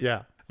great.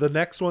 Yeah. The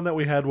next one that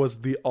we had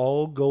was the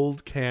All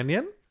Gold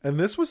Canyon. And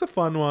this was a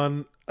fun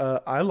one.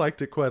 I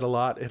liked it quite a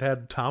lot. It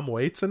had Tom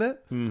Waits in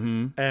it.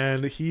 Mm-hmm.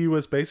 And he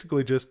was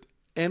basically just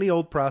any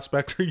old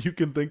prospector you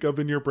can think of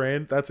in your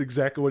brain. That's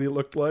exactly what he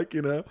looked like,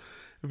 If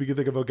you can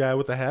think of a guy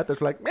with a hat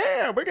that's like,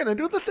 man, we're going to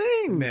do the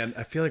thing. Man,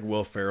 I feel like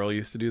Will Ferrell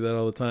used to do that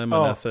all the time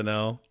on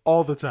SNL.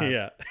 All the time.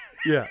 Yeah.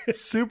 Yeah.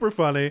 Super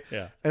funny.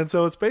 Yeah. And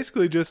so it's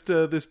basically just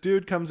this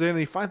dude comes in and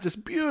he finds this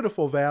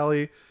beautiful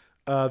valley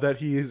that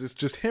it's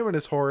just him and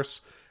his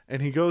horse.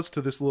 And he goes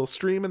to this little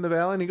stream in the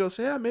valley and he goes,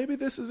 yeah, maybe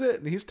this is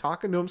it. And he's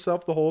talking to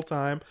himself the whole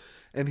time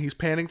and he's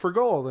panning for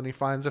gold. And he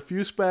finds a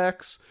few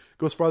specks,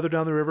 goes farther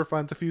down the river,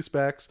 finds a few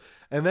specks,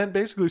 and then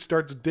basically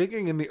starts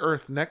digging in the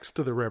earth next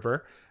to the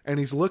river. And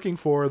he's looking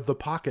for the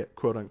pocket,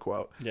 quote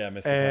unquote. Yeah,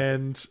 Mr.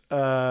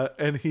 Pocket.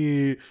 And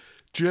he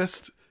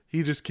just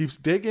keeps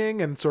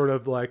digging and sort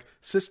of like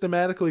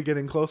systematically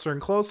getting closer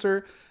and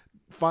closer.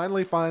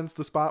 Finally finds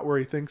the spot where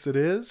he thinks it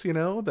is,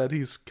 that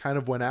he's kind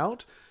of went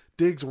out.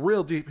 Digs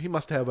real deep. He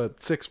must have a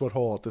 6-foot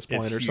hole at this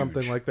point or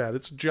something like that.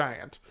 It's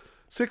giant.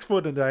 6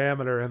 foot in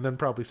diameter and then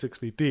probably 6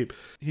 feet deep.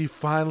 He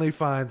finally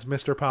finds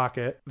Mr.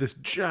 Pocket, this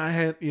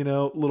giant,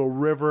 little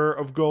river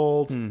of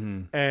gold.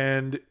 Mm-hmm.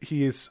 And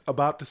he's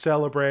about to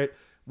celebrate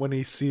when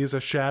he sees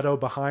a shadow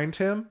behind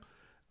him.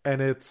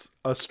 And it's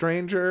a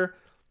stranger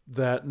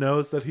that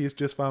knows that he's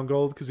just found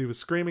gold because he was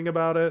screaming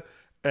about it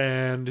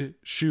and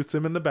shoots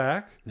him in the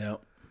back.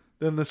 Yep.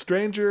 Then the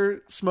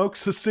stranger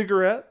smokes a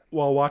cigarette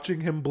while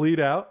watching him bleed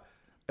out.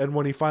 And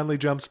when he finally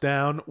jumps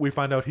down, we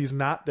find out he's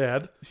not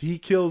dead. He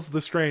kills the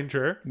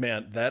stranger.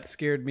 Man, that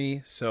scared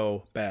me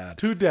so bad.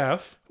 To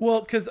death. Well,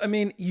 because, I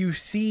mean, you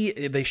see,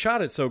 they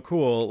shot it so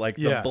cool. Like,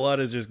 the blood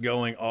is just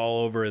going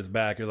all over his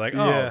back. You're like,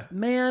 oh,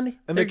 man.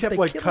 And they kept,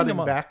 like,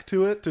 cutting back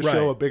to it to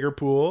show a bigger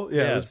pool.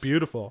 Yeah, It was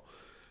beautiful.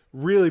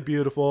 Really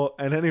beautiful.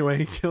 And anyway,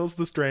 he kills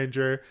the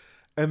stranger.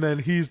 And then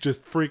he's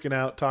just freaking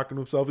out, talking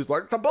to himself. He's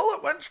like, the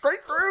bullet went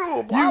straight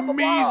through. Blah, you blah,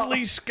 measly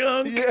blah.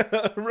 skunk.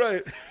 Yeah,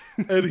 right.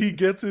 And he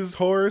gets his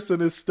horse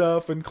and his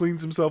stuff and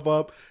cleans himself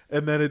up.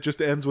 And then it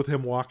just ends with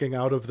him walking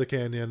out of the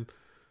canyon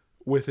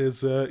with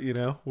his,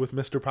 with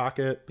Mr.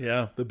 Pocket.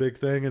 Yeah. The big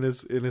thing in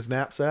his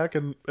knapsack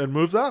and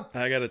moves on.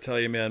 I got to tell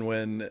you, man,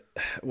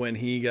 when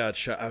he got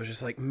shot, I was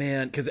just like,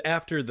 man, because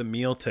after the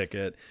meal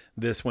ticket,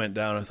 this went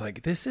down. I was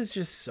like, this is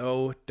just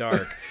so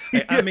dark.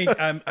 I mean,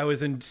 I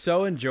was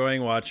so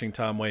enjoying watching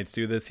Tom Waits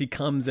do this. He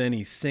comes in,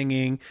 he's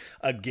singing.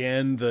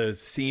 Again, the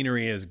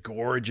scenery is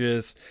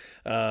gorgeous.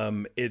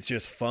 It's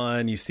just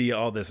fun. You see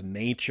all this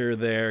nature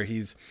there.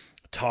 He's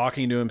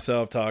talking to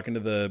himself, talking to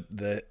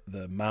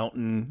the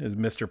mountain is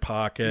Mr.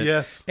 Pocket.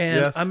 Yes.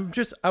 And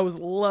I was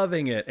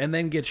loving it. And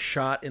then gets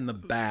shot in the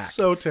back.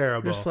 So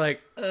terrible. Just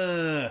like,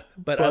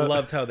 but I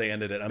loved how they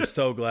ended it. I'm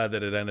so glad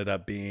that it ended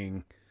up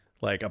being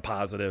like a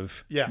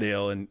positive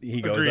deal. And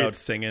he goes out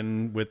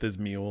singing with his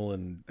mule.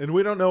 And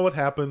we don't know what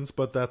happens,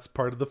 but that's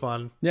part of the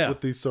fun with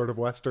these sort of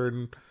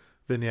Western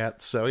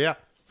vignettes. So yeah.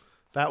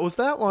 That was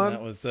that one.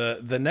 That was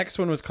the next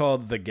one was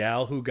called The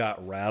Gal Who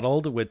Got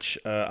Rattled, which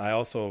I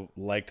also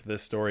liked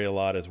this story a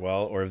lot as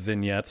well, or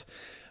vignette.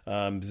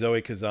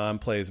 Zoe Kazan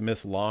plays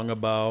Miss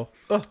Longabout.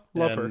 Oh,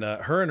 love her. And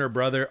her and her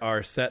brother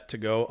are set to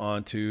go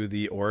onto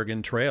the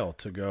Oregon Trail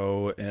to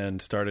go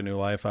and start a new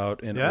life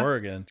out in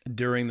Oregon.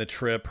 During the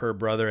trip, her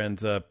brother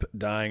ends up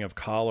dying of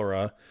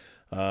cholera.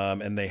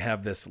 And they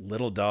have this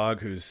little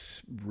dog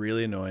who's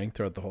really annoying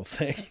throughout the whole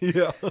thing.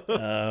 Yeah.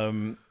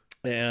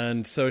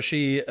 And so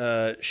she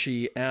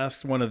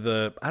asked one of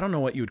the, I don't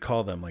know what you would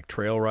call them, like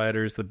trail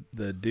riders,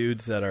 the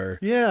dudes that are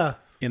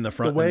in the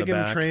front, the wagon and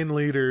the back. Train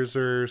leaders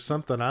or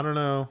something. I don't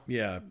know.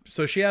 Yeah.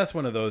 So she asked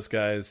one of those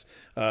guys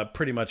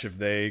pretty much if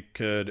they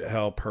could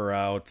help her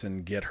out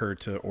and get her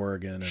to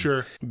Oregon.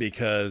 Sure.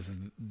 Because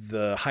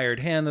the hired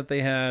hand that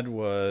they had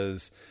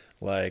was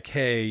like,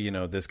 hey,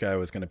 this guy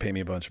was going to pay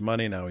me a bunch of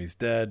money. Now he's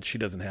dead. She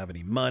doesn't have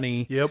any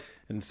money. Yep.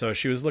 And so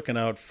she was looking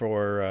out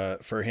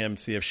for him,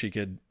 see if he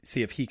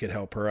could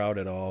help her out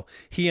at all.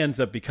 He ends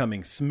up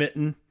becoming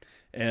smitten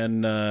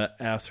and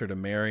asks her to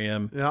marry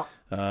him. Yeah.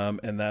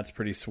 And that's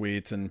pretty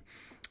sweet. And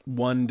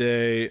one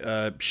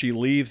day she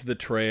leaves the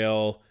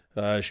trail.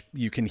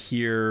 You can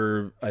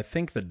hear, I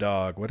think, the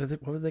dog. What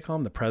would they call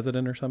him? The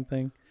president or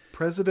something?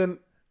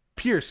 President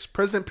Pierce.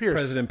 President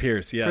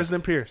Pierce, yes.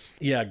 President Pierce.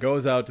 Yeah,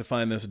 goes out to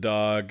find this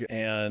dog,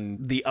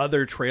 and the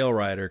other trail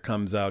rider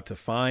comes out to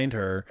find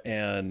her.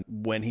 And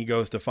when he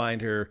goes to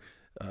find her,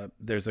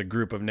 there's a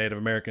group of Native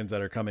Americans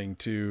that are coming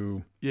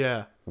to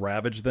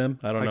ravage them.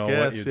 I don't know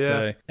what you'd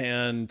say.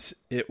 And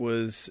it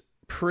was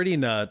pretty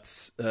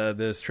nuts.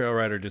 This trail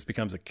rider just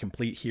becomes a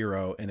complete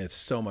hero, and it's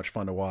so much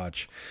fun to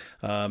watch.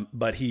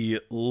 But he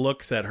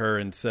looks at her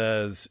and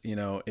says,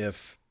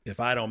 if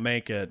I don't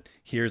make it,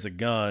 here's a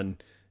gun.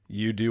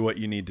 You do what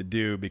you need to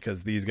do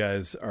because these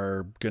guys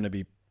are going to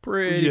be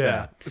pretty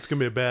bad. It's going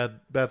to be a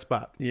bad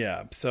spot.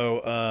 Yeah. So,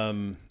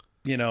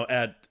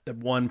 at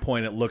one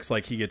point it looks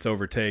like he gets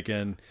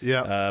overtaken.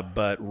 Yeah.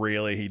 But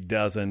really he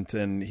doesn't,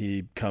 and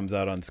he comes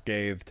out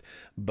unscathed.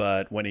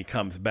 But when he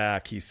comes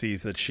back, he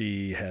sees that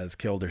she has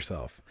killed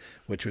herself,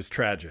 which was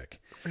tragic.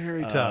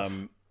 Very tough.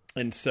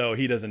 And so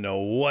he doesn't know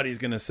what he's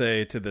going to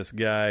say to this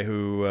guy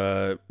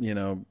who,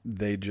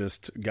 they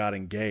just got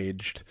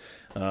engaged.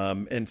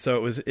 And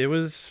so it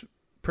was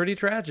pretty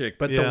tragic.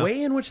 But the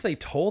way in which they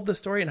told the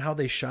story and how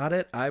they shot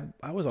it, I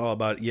was all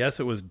about it. Yes,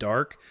 it was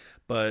dark,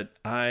 but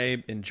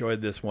I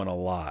enjoyed this one a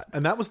lot.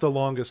 And that was the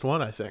longest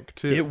one, I think,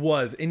 too. It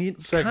was. And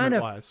it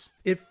segment-wise.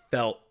 It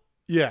felt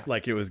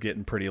like it was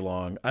getting pretty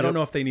long. I don't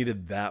know if they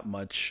needed that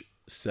much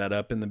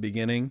setup in the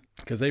beginning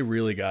because they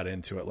really got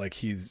into it. Like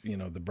he's,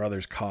 the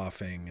brother's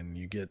coughing and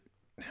you get,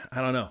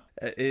 I don't know.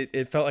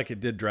 It felt like it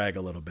did drag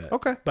a little bit.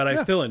 Okay. But I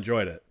still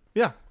enjoyed it.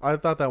 Yeah. I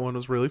thought that one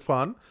was really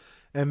fun.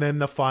 And then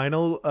the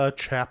final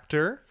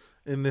chapter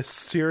in this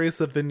series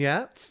of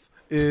vignettes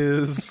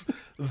is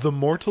The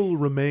Mortal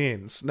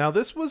Remains. Now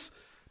this was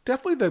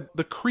definitely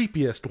the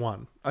creepiest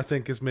one, I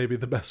think is maybe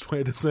the best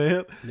way to say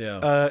it.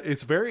 Yeah.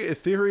 It's very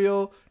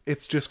ethereal.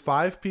 It's just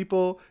 5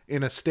 people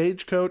in a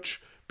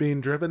stagecoach being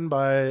driven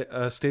by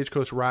a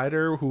stagecoach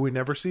rider who we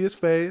never see his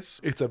face.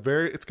 It's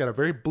got a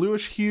very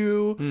bluish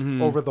hue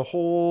over the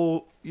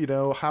whole,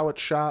 how it's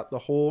shot, the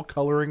whole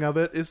coloring of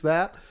it is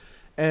that.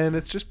 And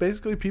it's just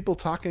basically people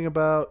talking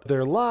about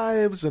their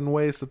lives and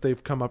ways that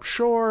they've come up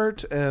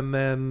short. And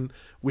then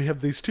we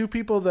have these 2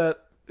 people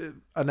that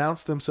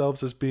announce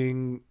themselves as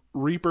being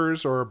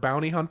reapers or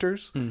bounty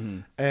hunters,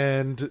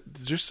 and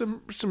just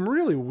some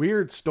really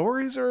weird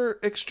stories are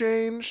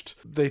exchanged.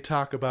 They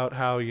talk about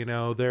how, you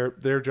know,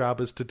 their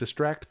job is to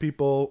distract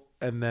people,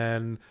 and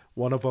then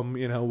one of them,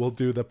 you know, will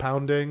do the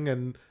pounding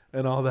and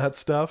all that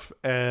stuff,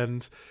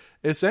 and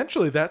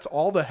essentially that's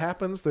all that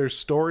happens. There's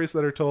stories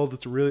that are told.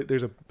 It's really,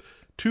 there's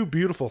two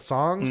beautiful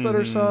songs that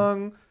are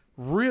sung,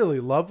 really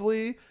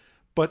lovely,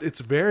 but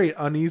it's very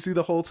uneasy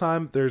the whole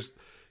time. There's,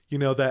 you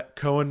know, that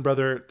Coen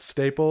brother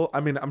staple. I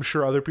mean, I'm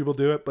sure other people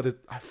do it, but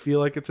I feel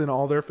like it's in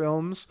all their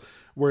films,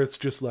 where it's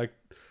just like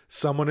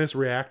someone is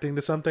reacting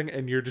to something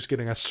and you're just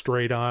getting a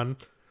straight on,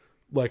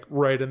 like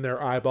right in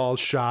their eyeballs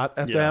shot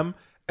at them.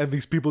 And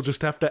these people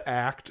just have to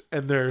act,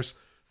 and there's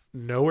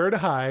nowhere to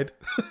hide.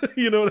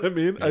 You know what I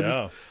mean?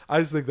 Yeah. I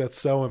just think that's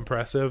so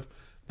impressive.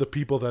 The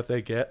people that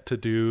they get to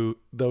do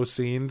those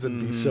scenes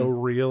and be so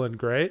real and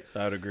great.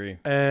 I would agree.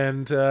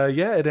 And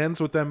it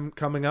ends with them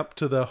coming up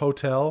to the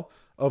hotel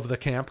of the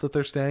camp that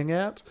they're staying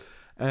at,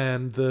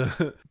 and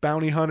the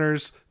bounty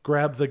hunters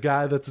grab the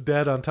guy that's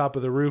dead on top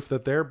of the roof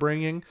that they're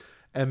bringing,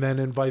 and then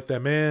invite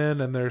them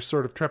in, and there's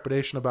sort of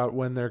trepidation about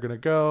when they're going to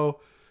go,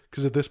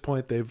 because at this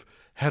point they've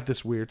had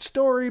this weird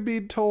story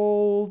being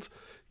told,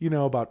 you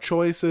know, about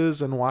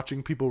choices and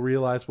watching people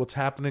realize what's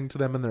happening to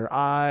them in their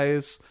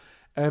eyes,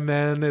 and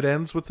then it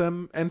ends with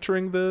them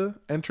entering the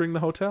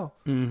hotel.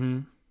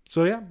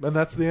 So yeah, and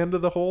that's the end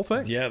of the whole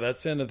thing. Yeah,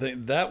 that's the end of the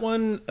thing. That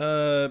one,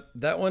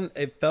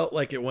 it felt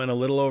like it went a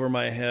little over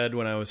my head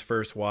when I was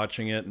first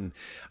watching it, and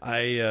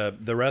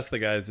the rest of the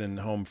guys in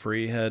Home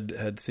Free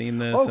had seen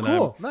this. Oh, and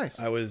cool, nice.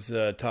 I was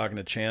talking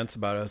to Chance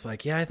about it. I was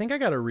like, yeah, I think I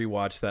got to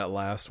rewatch that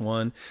last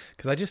one,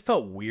 because I just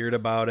felt weird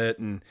about it,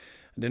 and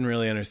I didn't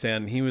really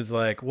understand. And he was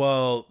like,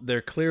 well,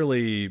 they're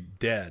clearly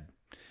dead.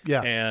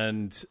 Yeah.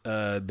 And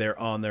they're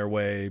on their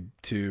way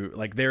to,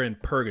 like, they're in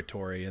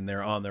purgatory and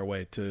they're on their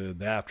way to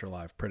the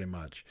afterlife, pretty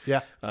much.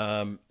 Yeah.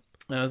 And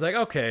I was like,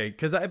 okay,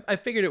 because I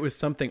figured it was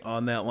something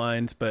on that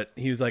lines, but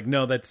he was like,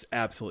 no, that's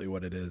absolutely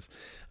what it is.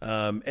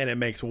 And it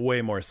makes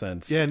way more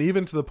sense. Yeah, and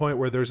even to the point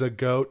where there's a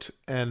goat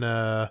and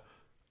a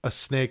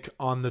snake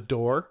on the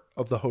door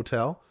of the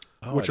hotel,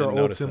 which I are didn't old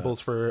notice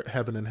symbols for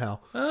heaven and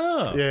hell.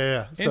 Oh.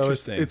 Yeah. So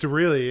Interesting. it's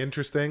really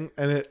interesting,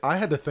 and I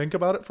had to think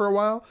about it for a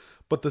while.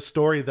 But the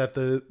story that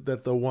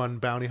the one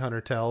bounty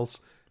hunter tells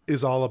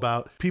is all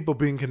about people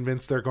being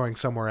convinced they're going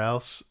somewhere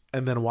else,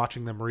 and then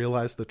watching them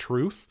realize the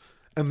truth.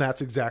 And that's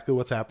exactly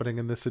what's happening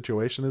in this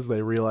situation, is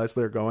they realize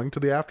they're going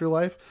to the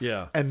afterlife.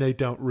 Yeah. And they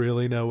don't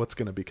really know what's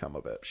going to become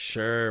of it.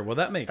 Sure. Well,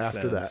 that makes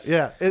After sense.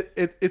 that. Yeah.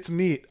 It's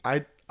neat.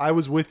 I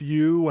was with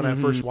you when I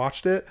first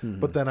watched it,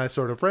 but then I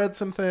sort of read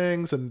some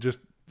things and just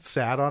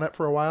sat on it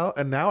for a while,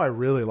 and now I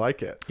really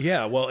like it.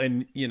 Yeah, well,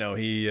 and you know,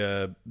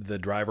 the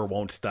driver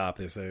won't stop.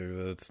 They say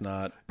it's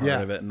not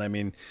part of it, and I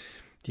mean,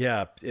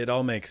 yeah, it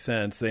all makes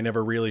sense. They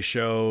never really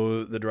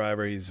show the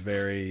driver. He's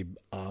very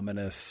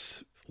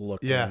ominous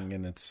looking,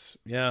 and it's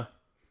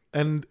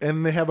And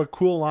they have a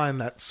cool line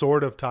that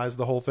sort of ties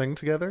the whole thing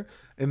together.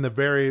 In the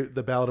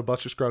Ballad of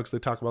Buster Scruggs, they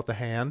talk about the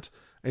hand,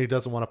 and he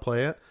doesn't want to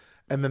play it,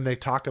 and then they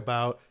talk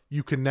about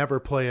you can never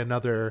play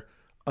another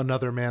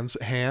man's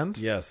hand.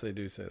 Yes, they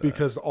do say that,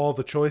 because all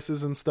the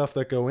choices and stuff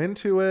that go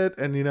into it,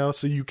 and you know,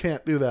 so you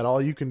can't do that.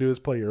 All you can do is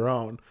play your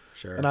own.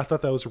 Sure. And I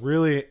thought that was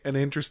really an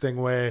interesting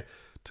way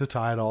to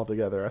tie it all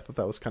together. I thought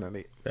that was kind of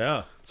neat.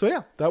 Yeah. So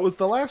yeah, that was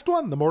the last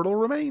one, The Mortal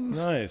Remains.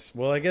 Nice.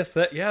 Well, I guess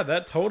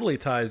that totally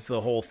ties the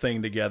whole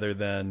thing together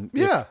then.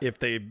 Yeah. If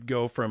they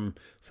go from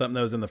something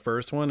that was in the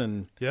first one,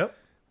 and Yep.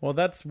 well,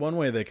 that's one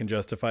way they can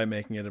justify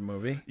making it a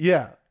movie.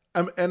 Yeah.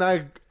 And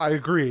I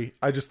agree.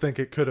 I just think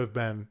it could have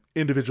been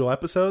individual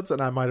episodes,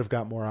 and I might have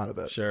got more out of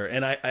it. Sure.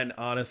 And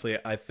honestly,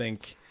 I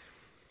think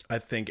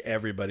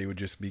everybody would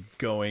just be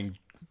going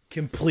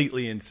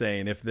completely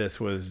insane if this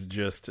was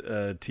just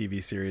a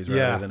TV series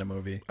rather than a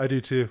movie. I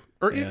do too.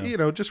 Or you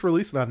know, just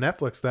release it on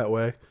Netflix that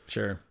way.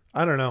 Sure.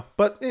 I don't know,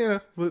 but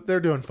you know, they're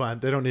doing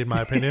fine. They don't need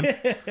my opinion.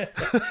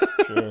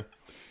 Sure.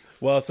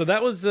 Well, so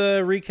that was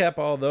recap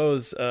all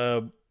those.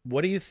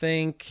 What do you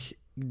think?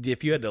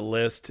 If you had to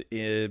list,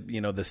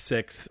 you know, the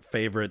 6th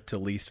favorite to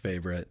least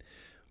favorite,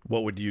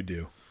 what would you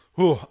do?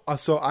 Ooh,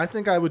 so I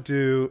think I would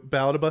do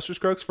Ballad of Buster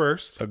Scruggs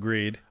first.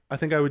 Agreed. I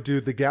think I would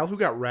do The Gal Who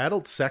Got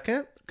Rattled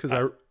second,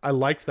 because I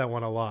liked that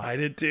one a lot. I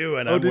did too,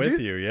 and I'm with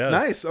you. Yes.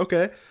 Nice.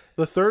 Okay.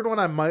 The third one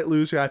I might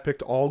lose you. I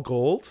picked All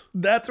Gold.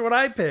 That's what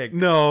I picked.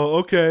 No.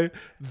 Okay.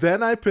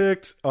 Then I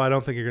picked. Oh, I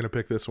don't think you're gonna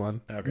pick this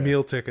one. Okay.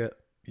 Meal Ticket.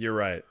 You're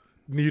right.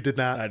 You did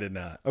not. I did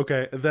not.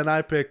 Okay. Then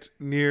I picked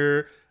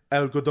Near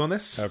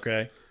Algodones.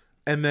 Okay.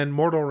 And then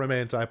Mortal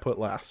Remains I put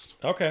last.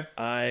 Okay.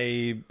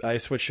 I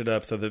switched it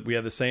up so that we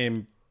had the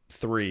same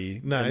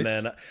 3. Nice. And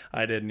then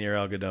I did Near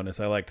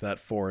Algodones. I liked that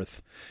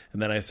 4th.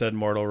 And then I said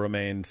Mortal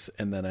Remains,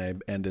 and then I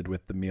ended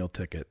with The Meal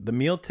Ticket. The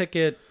Meal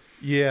Ticket,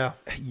 yeah.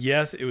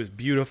 Yes, it was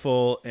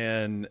beautiful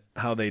and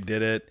how they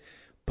did it,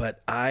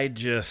 but I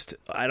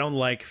don't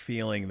like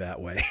feeling that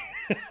way.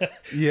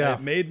 Yeah.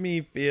 It made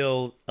me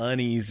feel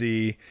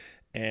uneasy.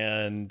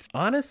 And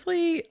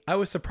honestly, I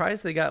was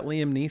surprised they got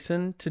Liam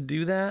Neeson to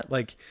do that.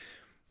 Like,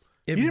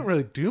 he didn't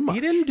really do much.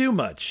 He didn't do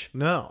much.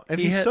 No, and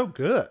he's so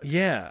good.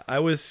 Yeah, I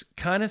was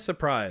kind of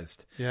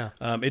surprised. Yeah.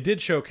 It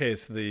did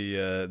showcase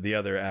the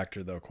other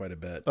actor though quite a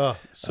bit. Oh,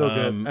 so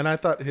good. And I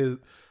thought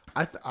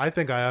I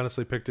think I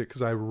honestly picked it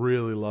because I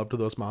really loved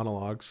those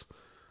monologues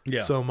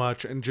so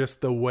much, and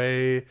just the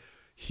way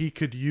he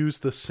could use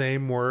the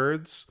same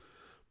words,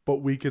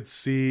 but we could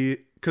see,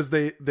 because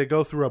they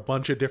go through a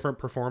bunch of different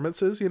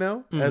performances,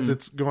 as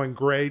it's going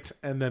great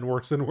and then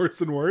worse and worse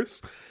and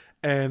worse.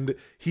 And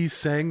he's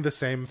saying the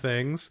same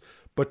things,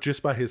 but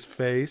just by his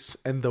face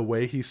and the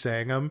way he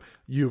sang them,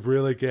 you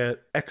really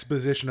get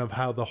exposition of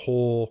how their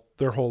whole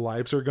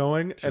lives are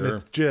going. Sure. And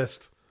it's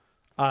just,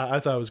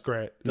 I thought it was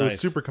great. It was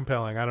super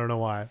compelling. I don't know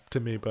why to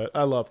me, but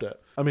I loved it.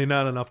 I mean,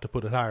 not enough to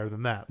put it higher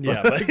than that.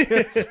 Yeah.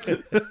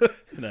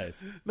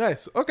 Nice.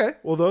 Nice. Okay.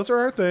 Well, those are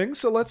our things.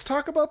 So let's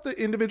talk about the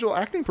individual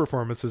acting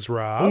performances,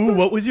 Rob. Ooh,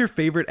 what was your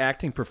favorite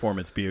acting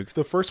performance, Bukes?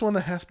 The first one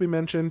that has to be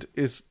mentioned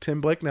is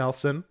Tim Blake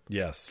Nelson.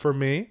 Yes. For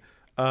me.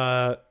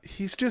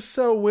 He's just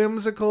so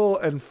whimsical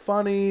and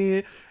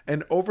funny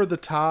and over the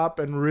top,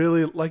 and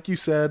really, like you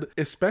said,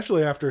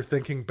 especially after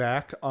thinking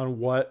back on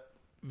what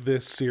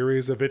this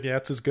series of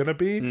vignettes is going to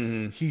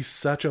be, he's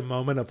such a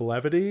moment of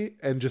levity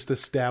and just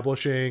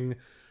establishing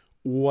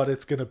what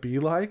it's going to be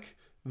like,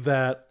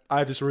 that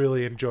I just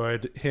really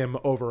enjoyed him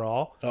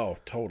overall. Oh,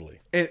 totally.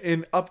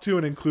 And up to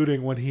and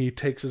including when he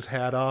takes his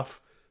hat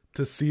off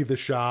to see the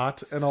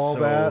shot and all so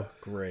that.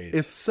 Great.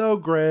 It's so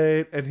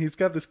great. And he's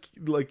got this,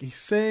 like, he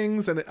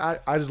sings, and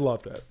I just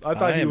loved it. I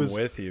thought he was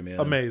with you, man.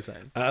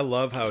 Amazing. I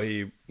love how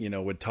he,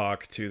 would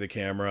talk to the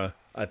camera.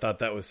 I thought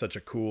that was such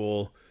a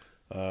cool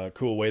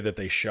way that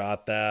they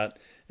shot that.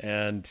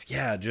 And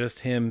yeah, just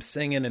him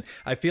singing. And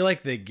I feel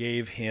like they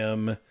gave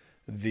him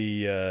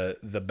the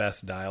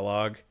best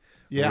dialogue.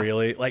 Yeah.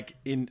 Really. Like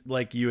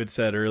you had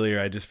said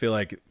earlier, I just feel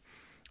like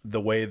the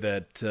way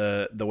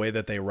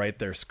that they write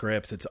their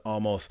scripts, it's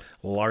almost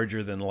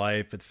larger than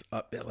life. It's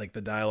like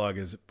the dialogue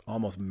is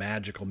almost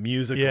magical,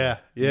 musical. Yeah.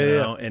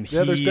 And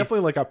there's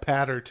definitely like a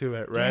patter to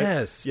it, right?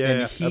 Yes. Yeah, and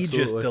he absolutely.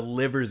 just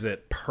delivers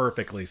it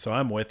perfectly. So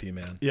I'm with you,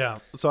 man. Yeah.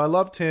 So I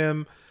loved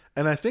him,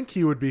 and I think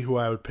he would be who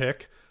I would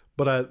pick.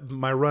 But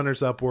my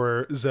runners up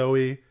were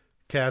Zoe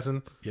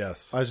Kazan.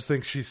 Yes. I just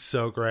think she's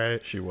so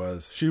great. She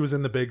was. She was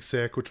in The Big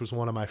Sick, which was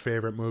one of my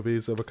favorite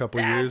movies of a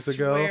couple years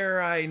ago. That's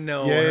where I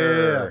know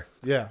her.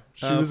 Yeah.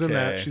 She was in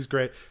that. She's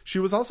great. She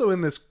was also in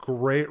this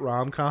great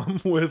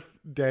rom-com with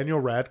Daniel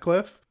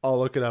Radcliffe. I'll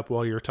look it up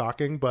while you're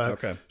talking, but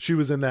she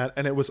was in that,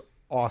 and it was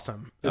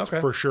awesome. It's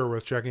for sure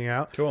worth checking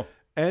out. Cool.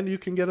 And you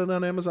can get it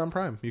on Amazon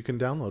Prime. You can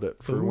download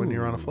it for when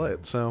you're on a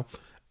flight. So,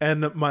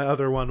 and my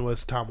other one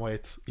was Tom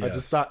Waits.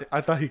 Yes. I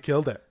thought he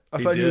killed it.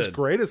 I thought he was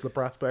great as the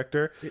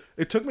prospector.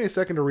 It took me a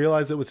second to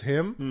realize it was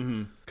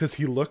him because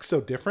he looks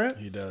so different.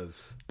 He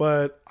does.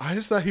 But I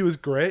just thought he was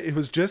great. It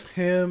was just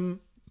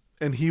him,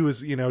 and he was,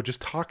 just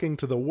talking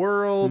to the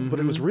world, but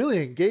it was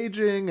really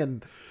engaging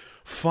and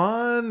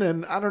fun,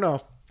 and I don't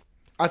know.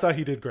 I thought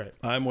he did great.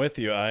 I'm with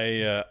you.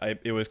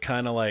 It was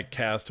kind of like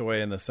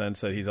Castaway in the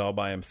sense that he's all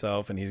by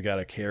himself and he's got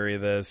to carry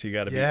this. You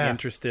got to be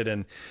interested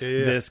in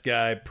this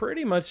guy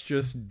pretty much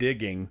just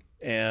digging.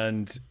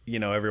 And,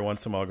 every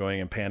once in a while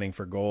going and panning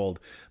for gold,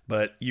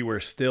 but you were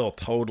still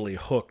totally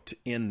hooked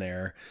in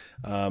there.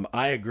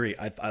 I agree.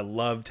 I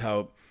loved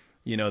how,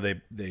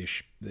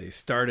 they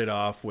started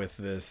off with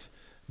this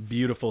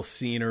beautiful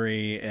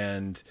scenery,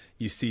 and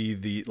you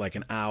see like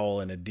an owl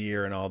and a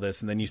deer and all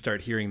this, and then you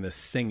start hearing the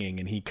singing,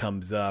 and he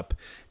comes up,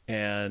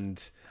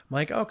 and I'm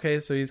like,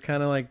 okay, so he's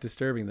kind of like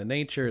disturbing the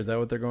nature. Is that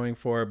what they're going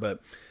for? But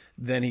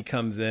then he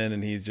comes in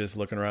and he's just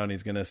looking around.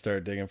 He's going to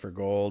start digging for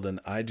gold, and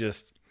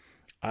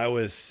I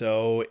was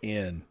so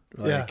in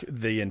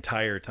the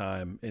entire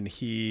time, and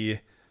he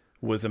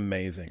was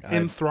amazing.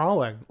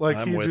 Enthralling. Like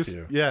I'm with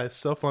you. It's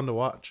so fun to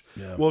watch.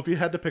 Yeah. Well, if you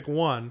had to pick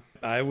one.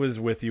 I was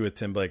with you with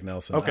Tim Blake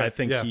Nelson. Okay, I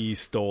think he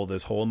stole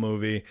this whole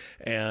movie,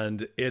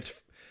 and it's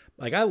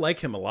like, I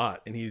like him a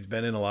lot, and he's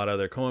been in a lot of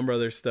other Coen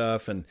Brothers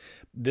stuff, and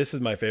this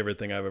is my favorite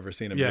thing I've ever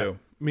seen him do.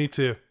 Me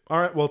too. All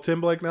right. Well,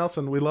 Tim Blake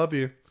Nelson, we love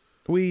you.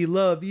 We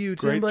love you,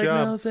 Tim Blake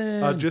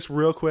Nelson. Just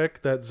real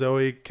quick, that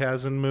Zoe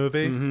Kazan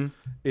movie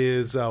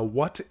is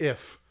What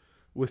If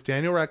with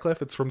Daniel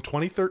Radcliffe. It's from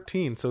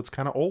 2013, so it's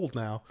kind of old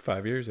now.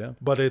 5 years, yeah.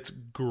 But it's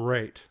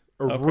great.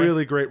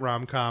 Really great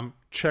rom-com.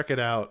 Check it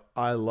out.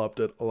 I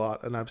loved it a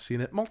lot, and I've seen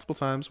it multiple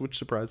times, which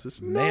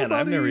surprises Man,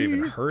 I've never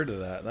even heard of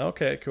that.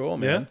 Okay, cool,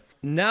 man. Yeah.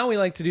 Now we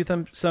like to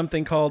do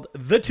something called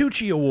the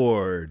Tucci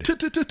Award.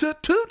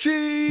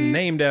 Tucci!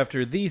 Named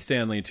after the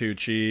Stanley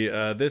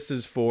Tucci. This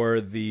is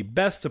for the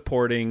best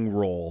supporting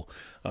role.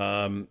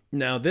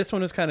 Now, this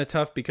one is kind of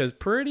tough because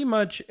pretty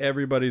much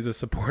everybody's a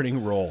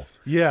supporting role.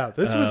 Yeah,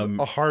 this was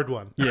a hard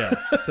one. Yeah,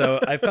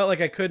 so I felt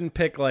like I couldn't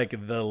pick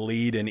like the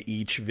lead in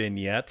each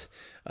vignette.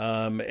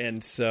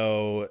 And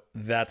so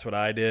that's what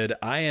I did.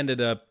 I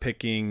ended up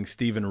picking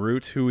Stephen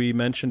Root, who we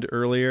mentioned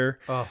earlier.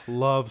 Oh,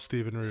 love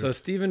Stephen Root. So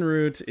Stephen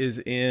Root is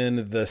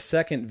in the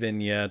second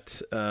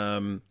vignette.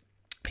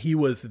 he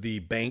was the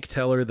bank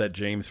teller that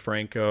James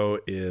Franco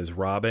is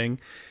robbing.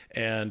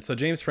 And so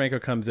James Franco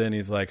comes in.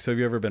 He's like, so have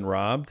you ever been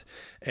robbed?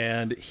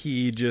 And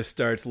he just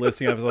starts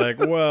listing. I was like,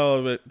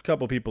 well, a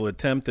couple people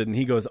attempted. And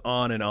he goes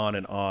on and on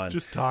and on.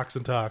 Just talks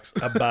and talks.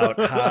 About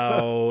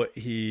how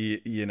he,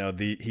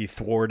 he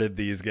thwarted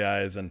these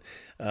guys. And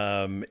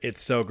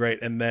it's so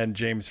great. And then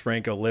James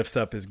Franco lifts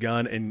up his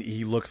gun and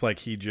he looks like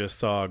he just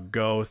saw a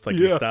ghost. Like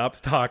he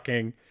stops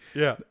talking.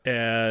 Yeah.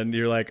 And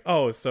you're like,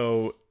 oh,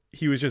 so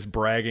he was just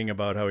bragging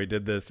about how he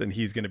did this and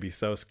he's going to be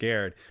so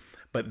scared.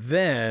 But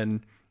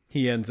then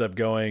he ends up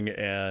going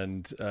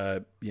and,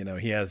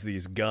 he has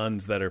these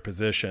guns that are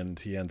positioned.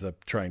 He ends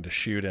up trying to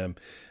shoot him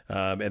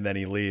and then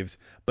he leaves.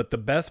 But the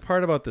best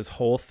part about this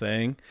whole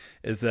thing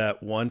is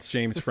that once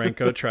James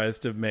Franco tries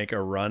to make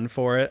a run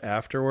for it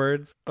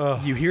afterwards,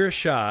 you hear a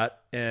shot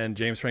and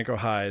James Franco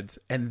hides.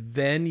 And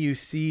then you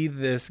see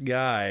this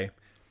guy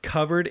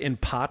covered in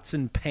pots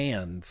and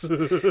pans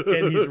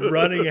and he's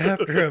running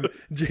after him.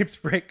 James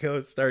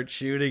Franco starts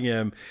shooting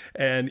him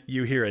and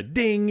you hear a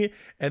ding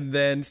and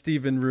then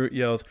Stephen Root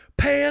yells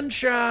pan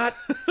shot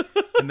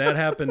and that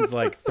happens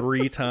like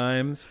 3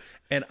 times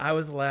and I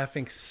was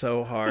laughing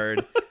so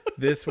hard.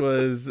 This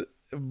was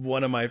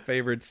one of my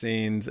favorite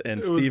scenes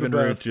and Stephen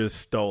Root just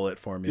stole it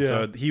for me.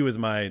 So he was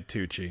my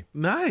Tucci.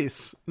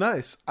 Nice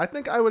I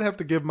think I would have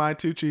to give my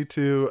Tucci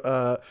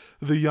to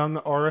the young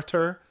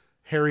orator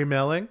Harry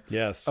Melling,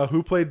 yes,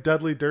 who played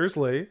Dudley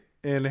Dursley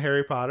in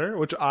Harry Potter,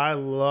 which I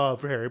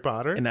love Harry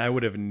Potter. And I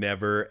would have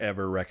never,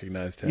 ever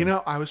recognized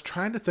him. I was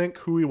trying to think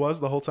who he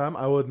was the whole time.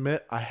 I will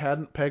admit I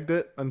hadn't pegged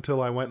it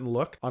until I went and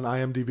looked on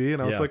IMDb,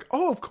 and I was like,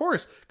 oh, of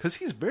course, because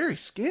he's very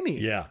skinny.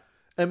 Yeah.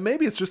 And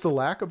maybe it's just a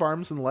lack of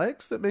arms and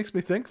legs that makes me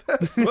think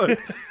that.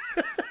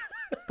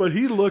 But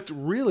he looked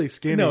really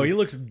skinny. No, he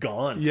looks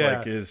gaunt. Yeah,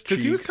 like his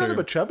because he was kind of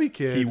a chubby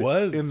kid. He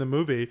was in the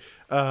movie,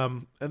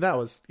 and that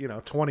was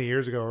 20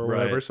 years ago or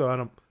whatever. Right. So I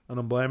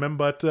don't blame him.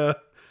 But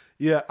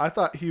I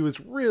thought he was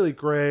really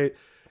great.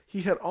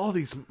 He had all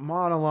these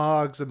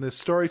monologues and this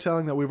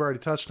storytelling that we've already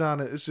touched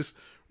on. It's just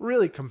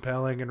really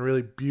compelling and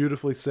really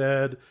beautifully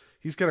said.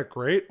 He's got a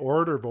great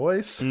orator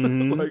voice.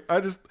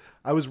 Mm-hmm.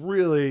 I was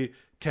really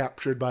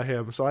captured by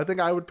him. So I think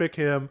I would pick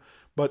him.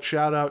 But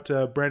shout out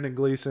to Brendan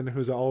Gleeson,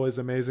 who's always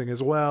amazing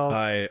as well.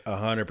 I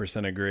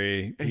 100%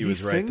 agree. He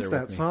was right sings there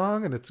that with me.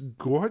 song, and it's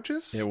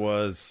gorgeous. It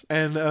was.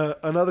 And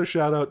another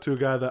shout out to a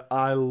guy that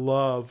I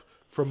love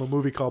from a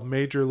movie called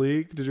Major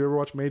League. Did you ever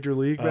watch Major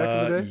League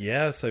back in the day?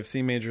 Yes, I've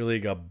seen Major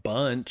League a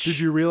bunch. Did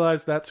you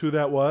realize that's who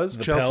that was?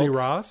 The Chelsea Peltz?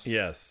 Ross?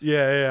 Yes.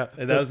 Yeah.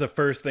 And that was the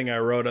first thing I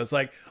wrote. I was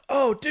like,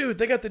 oh, dude,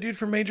 they got the dude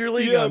from Major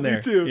League on there.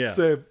 Me too.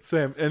 Yeah.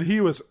 Same. And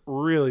he was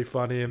really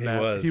funny in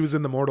that. was. He was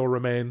in the Mortal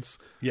Remains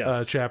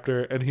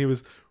chapter, and he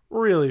was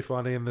really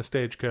funny in the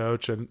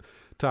Stagecoach and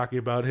talking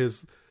about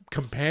his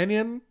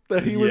companion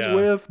that he was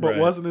with but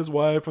wasn't his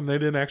wife, and they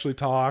didn't actually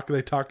talk.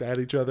 They talked at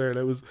each other, and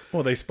it was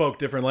they spoke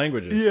different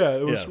languages.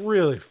 it was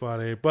really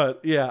funny.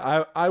 But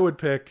I would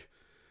pick,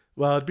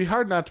 well, it'd be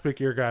hard not to pick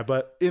your guy,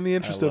 but in the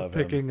interest of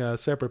picking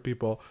separate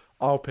people,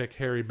 I'll pick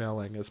Harry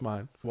Melling as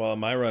mine. Well,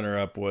 my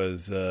runner-up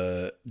was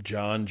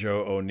John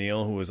Joe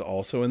O'Neill, who was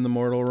also in The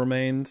Mortal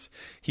Remains.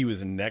 He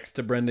was next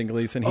to Brendan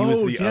Gleeson. He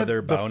was the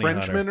other bounty the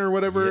Frenchman hunter. or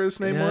whatever his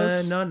name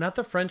was. No, not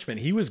the Frenchman.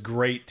 He was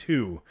great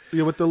too.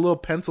 Yeah, with the little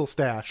pencil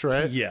stash,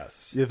 right?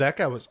 Yes. Yeah, that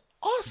guy was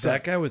awesome.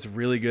 That guy was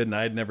really good, and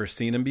I'd never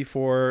seen him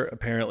before.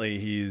 Apparently,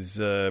 he's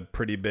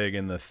pretty big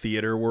in the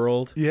theater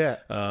world. Yeah.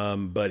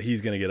 But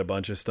he's going to get a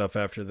bunch of stuff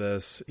after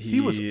this. He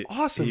was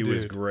awesome, He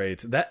was dude.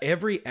 great.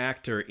 Every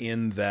actor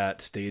in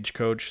that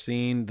Stagecoach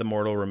scene, The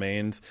Mortal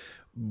Remains,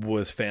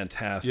 was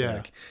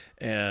fantastic.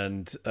 Yeah.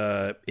 And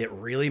it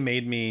really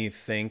made me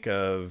think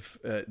of,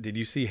 did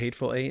you see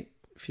Hateful Eight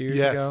a few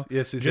years ago?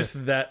 Yes.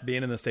 Just that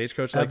being in the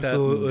Stagecoach like that.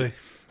 Absolutely.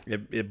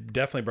 It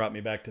definitely brought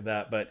me back to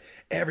that, but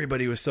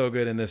everybody was so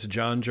good in this.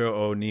 John Joe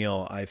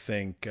O'Neill, I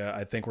think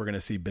we're going to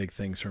see big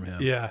things from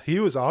him. Yeah, he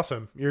was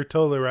awesome. You're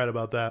totally right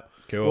about that.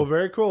 Cool. Well,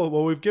 very cool.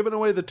 Well, we've given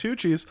away the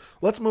Tucci's.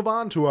 Let's move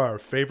on to our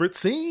favorite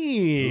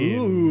scene.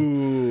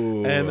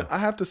 Ooh. And I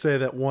have to say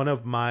that one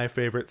of my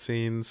favorite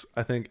scenes,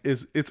 I think,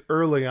 it's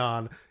early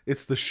on.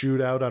 It's the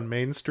shootout on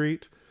Main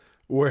Street,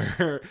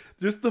 where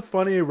just the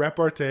funny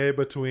repartee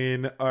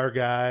between our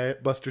guy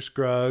Buster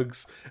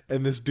Scruggs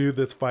and this dude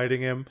that's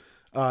fighting him.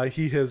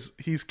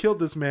 He's killed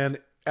this man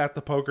at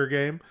the poker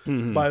game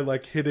by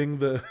like hitting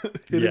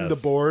the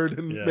board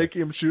and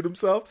making him shoot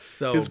himself.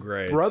 His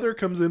great. Brother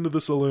comes into the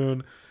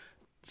saloon,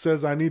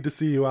 says, "I need to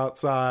see you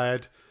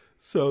outside."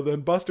 So then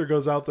Buster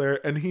goes out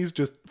there and he's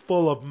just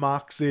full of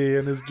moxie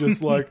and is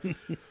just like,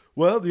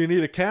 "Well, do you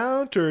need a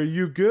count, or are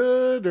you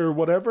good, or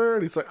whatever?"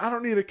 And he's like, "I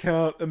don't need a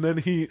count." And then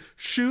he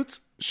shoots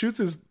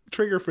his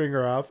trigger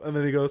finger off, and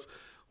then he goes,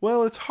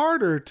 "Well, it's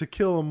harder to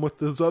kill him with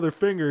those other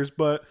fingers,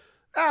 but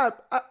I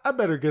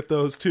better get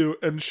those too,"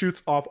 and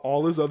shoots off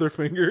all his other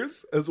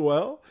fingers as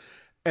well.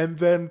 And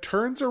then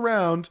turns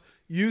around,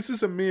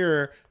 uses a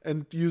mirror,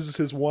 and uses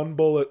his one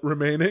bullet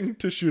remaining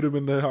to shoot him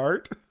in the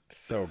heart.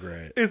 So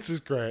great. It's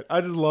just great.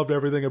 I just loved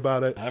everything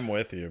about it. I'm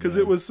with you. Because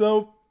it was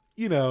so,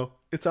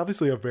 it's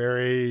obviously a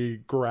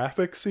very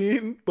graphic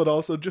scene, but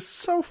also just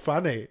so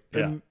funny. Yeah.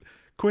 And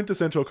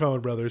quintessential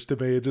Coen Brothers to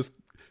me, just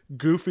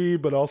goofy,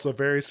 but also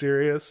very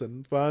serious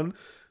and fun.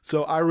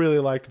 So I really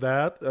liked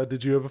that.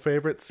 Did you have a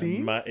favorite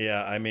scene?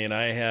 I mean,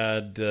 I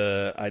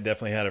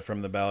definitely had it from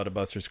the Ballad of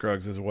Buster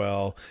Scruggs as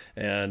well.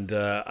 And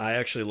I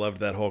actually loved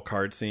that whole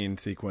card scene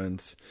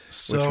sequence,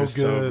 which was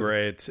so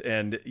great.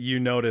 And you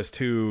noticed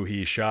who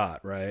he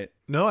shot, right?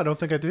 No, I don't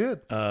think I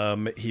did.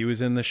 He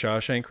was in the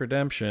Shawshank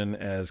Redemption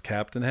as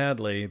Captain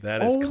Hadley.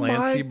 That is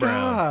Clancy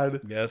Brown.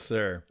 God. Yes,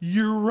 sir.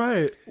 You're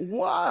right.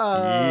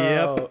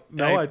 Wow. Yep.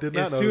 No, I did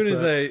not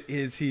notice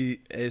that.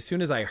 As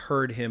soon as I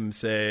heard him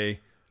say,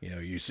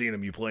 you seen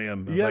him, you play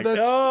him. I was like, that's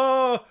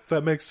oh!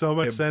 That makes so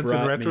much sense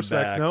in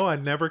retrospect. No, I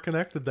never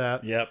connected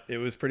that. Yep, it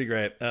was pretty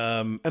great.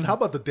 And how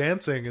about the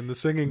dancing and the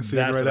singing scene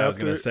that's right what after? I was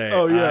going to say.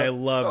 Oh, yeah. I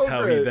loved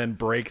how great. he then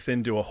breaks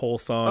into a whole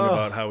song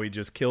about how he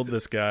just killed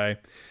this guy.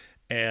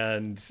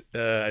 And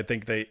I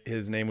think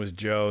his name was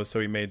Joe, so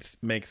he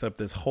makes up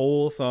this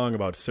whole song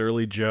about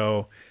Surly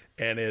Joe,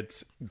 and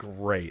it's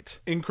great.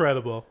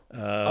 Incredible.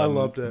 I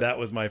loved it. That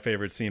was my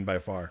favorite scene by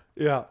far.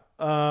 Yeah.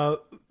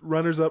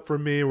 Runners up for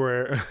me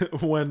where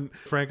when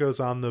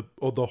Franco's on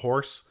the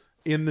horse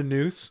in the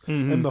noose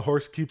and the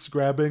horse keeps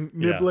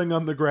nibbling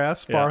on the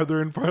grass farther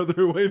and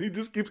farther away, and he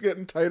just keeps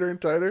getting tighter and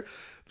tighter.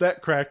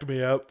 That cracked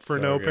me up for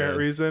no apparent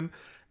reason.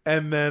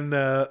 And then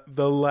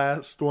the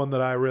last one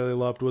that I really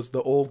loved was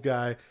the old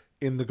guy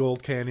in the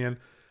Gold Canyon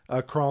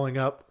crawling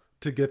up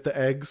to get the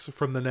eggs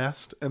from the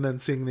nest and then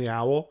seeing the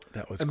owl.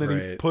 That was great. And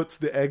then he puts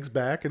the eggs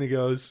back and he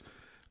goes,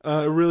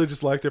 I really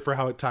just liked it for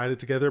how it tied it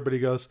together, but he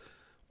goes,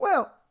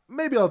 well,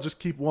 maybe I'll just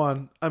keep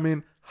one. I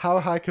mean, how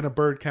high can a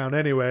bird count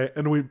anyway?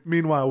 And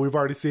meanwhile, we've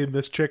already seen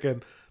this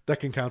chicken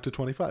that can count to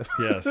 25.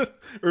 Yes.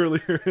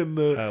 Earlier in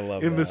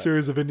the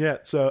series of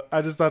vignettes. So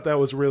I just thought that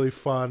was really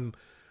fun,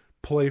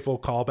 playful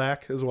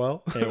callback as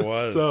well. It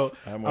was. So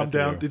I'm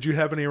down. You. Did you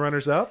have any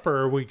runners up, or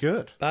are we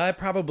good? I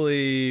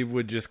probably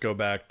would just go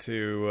back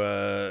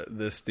to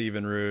this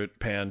Stephen Root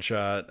pan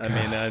shot. I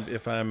mean,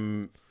 if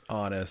I'm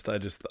honest, I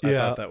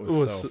thought that was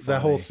so funny.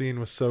 That whole scene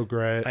was so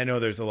great. I know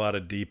there's a lot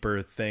of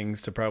deeper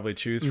things to probably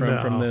choose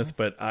from this,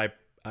 but I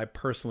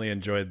personally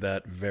enjoyed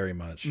that very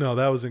much. No,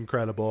 that was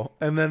incredible.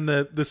 And then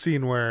the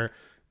scene where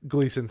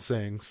Gleason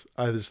sings,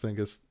 I just think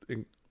is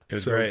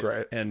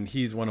great. And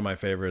he's one of my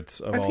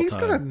favorites of all time. And he's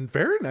got a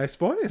very nice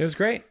voice. It was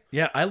great.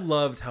 Yeah, I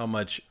loved how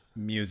much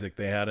music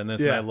they had in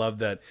this. And I loved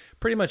that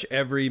pretty much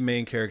every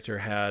main character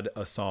had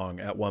a song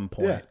at one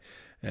point.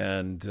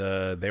 And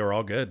they were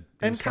all good.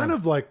 And kind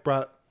of like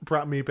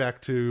brought me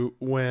back to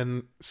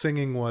when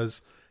singing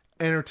was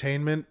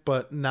entertainment,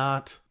 but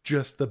not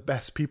just the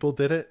best people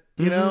did it.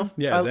 You know?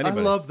 Yeah, I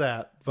love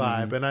that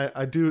vibe. And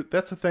I do.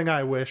 That's a thing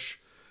I wish,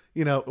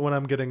 when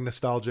I'm getting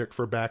nostalgic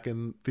for back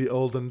in the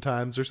olden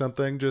times or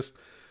something, just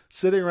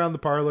sitting around the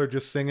parlor,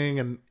 just singing,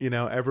 and,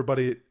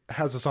 everybody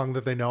has a song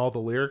that they know all the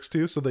lyrics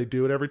to, so they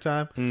do it every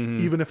time,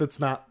 even if it's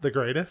not the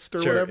greatest or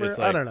whatever. It's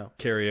like I don't know.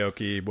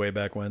 Karaoke way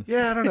back when.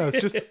 Yeah, I don't know.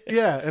 It's just,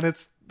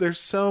 and there's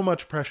so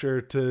much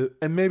pressure to,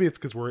 and maybe it's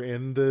because we're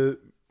in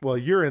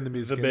you're in the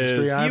music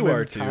industry. I'm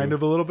in kind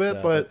of a little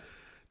bit, but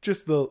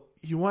just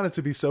you want it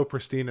to be so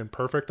pristine and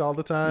perfect all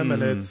the time.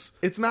 And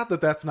it's not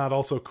that that's not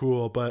also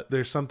cool, but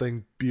there's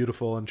something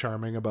beautiful and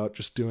charming about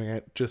just doing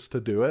it just to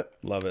do it.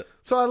 Love it.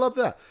 So I love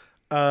that.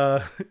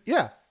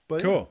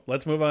 But cool.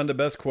 Let's move on to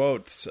best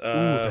quotes.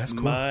 Best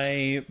quote.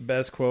 My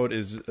best quote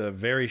is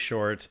very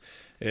short.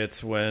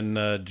 It's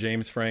when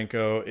James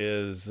Franco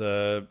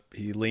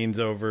he leans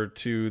over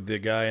to the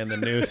guy in the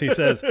noose. He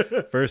says,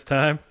 "First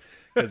time,"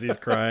 because he's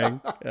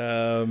crying.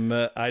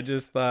 I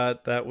just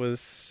thought that was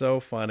so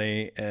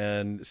funny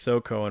and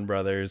so Coen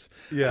Brothers.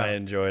 Yeah. I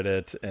enjoyed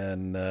it,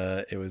 and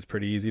it was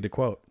pretty easy to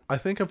quote. I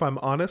think if I'm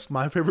honest,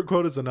 my favorite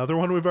quote is another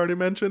one we've already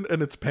mentioned,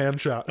 and it's Pan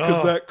Shot,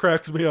 because that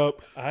cracks me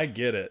up I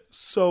get it.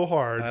 so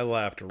hard. I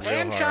laughed real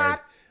Pan hard.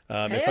 Shot.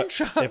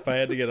 If I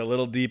had to get a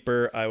little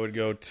deeper, I would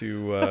go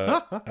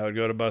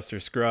to Buster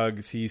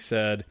Scruggs. He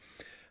said,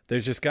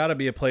 "There's just got to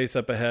be a place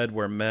up ahead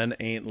where men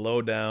ain't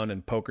low down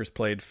and poker's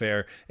played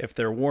fair. If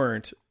there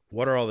weren't,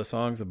 what are all the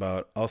songs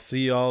about? I'll see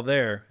you all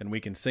there, and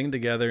we can sing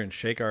together and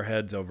shake our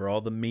heads over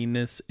all the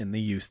meanness in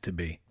the used to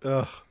be."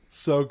 Ugh,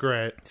 so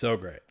great. So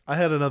great. I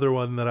had another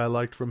one that I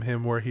liked from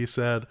him where he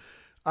said,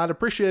 "I'd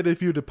appreciate it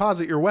if you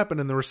deposit your weapon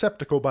in the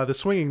receptacle by the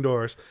swinging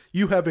doors.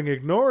 You having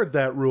ignored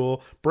that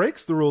rule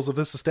breaks the rules of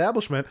this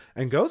establishment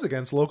and goes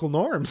against local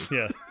norms."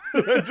 Yeah.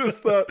 I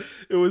just thought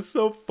it was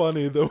so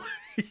funny the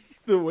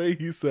way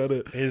he said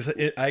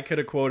it. I could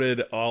have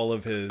quoted all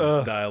of his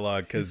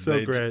dialogue because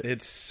great.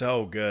 It's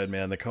so good,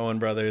 man. The Coen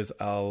Brothers,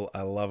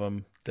 I love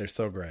them. They're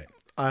so great.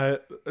 I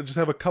just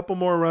have a couple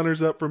more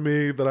runners up for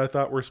me that I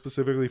thought were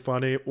specifically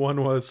funny.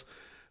 One was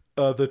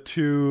the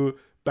two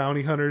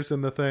bounty hunters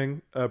in the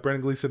thing,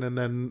 Brendan Gleeson and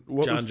then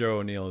John Joe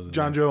O'Neill is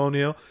John Joe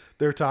O'Neill.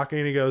 They're talking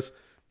and he goes,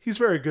 "He's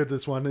very good,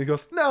 this one." And he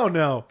goes,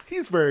 No,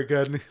 he's very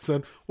good. And he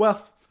said,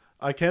 "Well,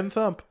 I can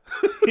thump."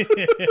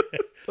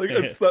 I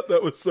just thought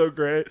that was so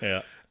great.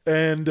 Yeah.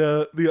 And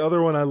the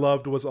other one I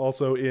loved was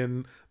also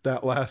in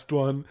that last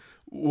one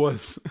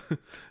was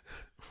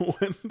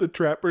when the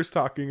trapper's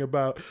talking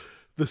about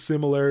the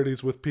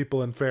similarities with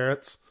people and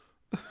ferrets.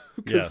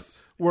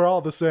 Yes. We're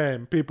all the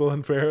same, people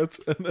and ferrets.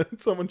 And then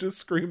someone just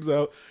screams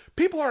out,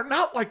 people are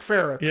not like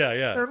ferrets. Yeah,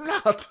 yeah. They're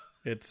not.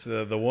 It's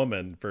the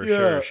woman, for Yeah.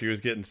 sure. She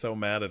was getting so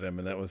mad at him,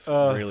 and that was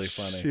really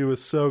funny. She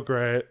was so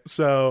great.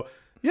 So,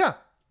 yeah.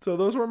 So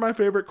those were my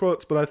favorite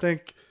quotes. But I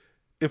think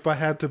if I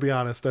had to be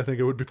honest, I think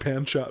it would be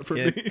Pan Shot for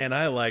me. And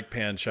I like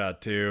Pan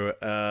Shot, too.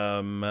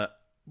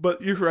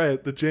 But you're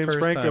right. The James First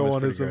time Franco was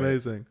one pretty is great.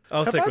 amazing.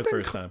 I'll stick with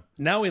first time.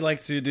 Now we like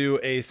to do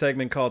a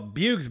segment called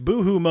Buge's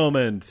Boohoo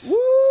Moments.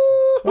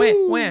 Wah,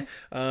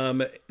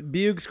 wah.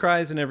 Bugs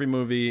cries in every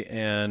movie,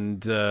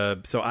 and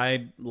so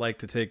I like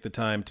to take the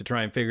time to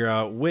try and figure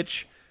out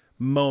which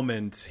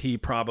moment he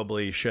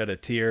probably shed a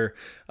tear.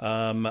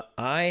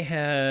 I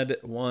had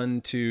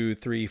 1, 2,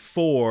 3,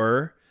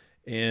 4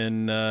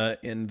 in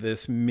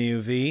this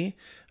movie.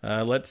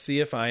 Let's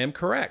see if I am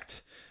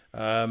correct.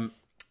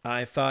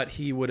 I thought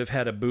he would have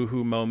had a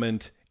boohoo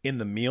moment in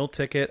the meal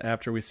ticket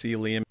after we see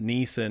Liam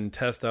Neeson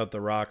test out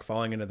the rock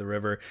falling into the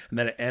river, and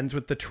then it ends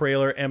with the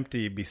trailer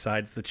empty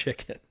besides the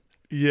chicken.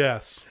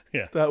 Yes.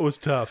 Yeah. That was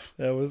tough.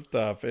 That was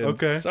tough. It's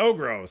Okay. so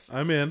gross.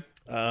 I'm in.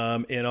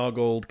 In All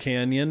Gold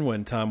Canyon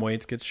when Tom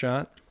Waits gets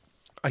shot.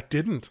 I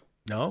didn't.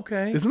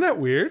 Okay. Isn't that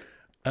weird?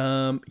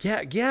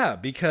 Yeah,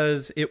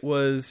 because it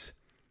was,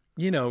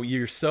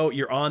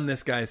 you're on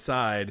this guy's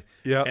side.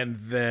 Yeah. And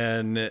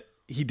then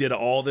he did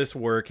all this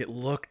work. It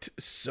looked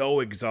so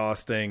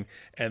exhausting.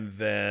 And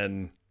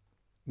then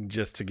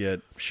just to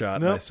get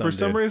shot by No, some for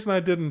some dude. reason I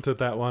didn't at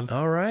that one.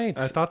 All right.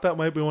 I thought that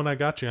might be one I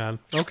got you on.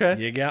 Okay.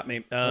 You got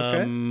me.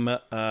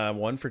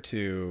 1 for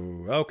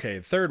 2. Okay,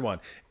 third one.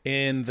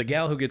 In The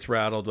Gal Who Gets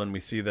Rattled when we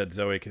see that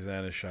Zoe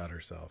Kazan shot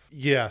herself.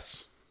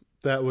 Yes.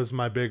 That was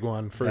my big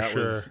one for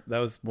sure. That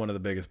was one of the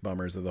biggest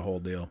bummers of the whole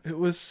deal. It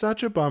was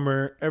such a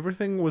bummer.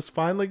 Everything was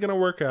finally going to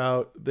work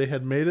out. They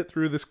had made it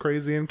through this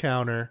crazy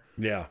encounter.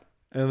 Yeah.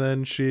 And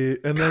then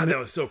God, that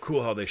was so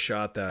cool how they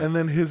shot that. and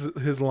then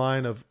his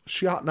line of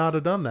 "she ought not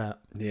have done that"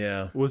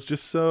 Yeah. was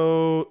just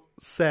so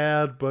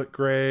sad but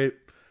great.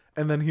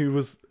 And then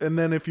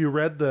if you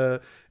read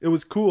it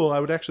was cool. I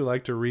would actually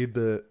like to read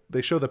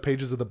they show the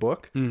pages of the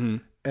book. Mm-hmm.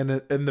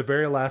 And in the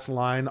very last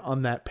line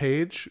on that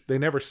page, they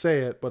never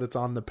say it, but it's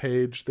on the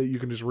page that you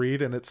can just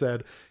read. And it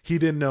said, he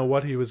didn't know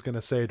what he was going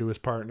to say to his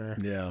partner.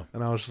 Yeah.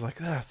 And I was just like,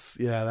 that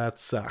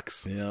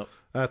sucks. Yeah.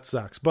 That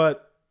sucks.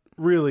 But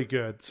really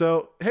good.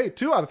 So, hey,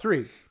 2 out of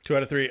 3. 2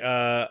 out of 3.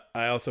 I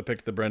also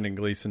picked the Brendan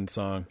Gleeson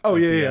song. Oh,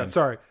 at yeah, the yeah. end.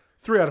 Sorry.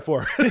 3 out of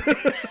 4.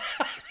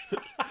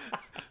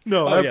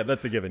 No, Yeah,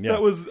 that's a given. Yeah.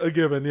 that was a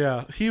given.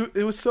 Yeah.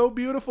 It was so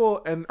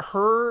beautiful. And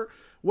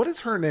what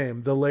is her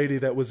name? The lady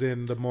that was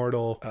in The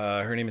Mortal.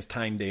 Her name is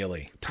Tyne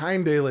Daly.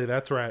 Tyne Daly.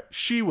 That's right.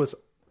 She was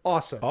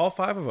awesome. All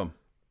 5 of them.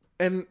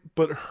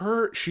 But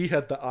she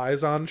had the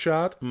eyes on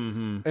shot,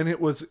 and it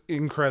was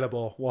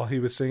incredible while he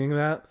was singing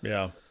that.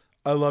 Yeah.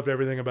 I loved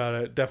everything about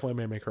it. Definitely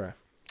made me cry.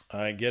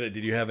 I get it.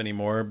 Did you have any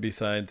more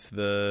besides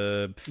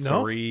the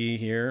 3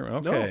 here?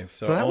 Okay. No.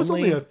 So that was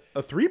only a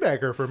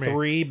 3-bagger for me.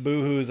 3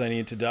 boohoos. I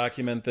need to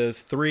document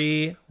this.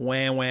 3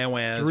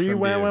 wah-wah-wahs. 3 from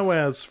wah wah Bugs.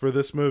 wahs for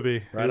this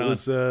movie. Right it on.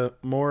 was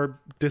more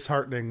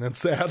disheartening than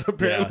sad,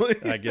 apparently.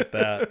 Yeah, I get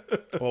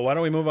that. Well, why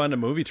don't we move on to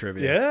movie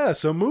trivia? Yeah,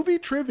 so movie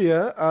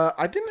trivia.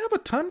 I didn't have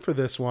a ton for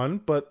this one,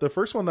 but the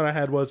first one that I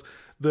had was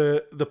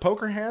the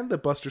poker hand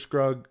that Buster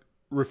Scruggs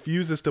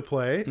refuses to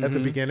play at the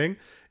beginning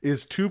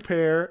is 2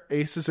 pair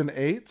aces and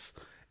eights,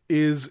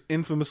 is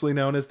infamously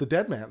known as the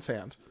dead man's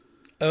hand.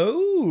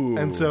 Oh.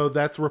 And so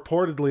that's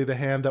reportedly the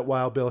hand that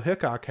Wild Bill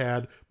Hickok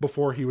had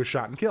before he was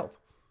shot and killed.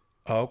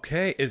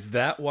 Okay. Is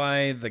that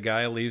why the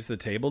guy leaves the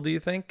table, do you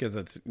think? Because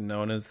it's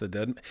known as the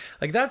dead...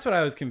 Like, that's what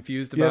I was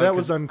confused about. Yeah, that 'cause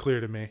was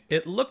unclear to me.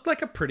 It looked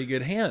like a pretty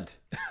good hand.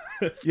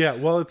 Yeah,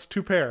 well, it's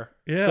 2 pair.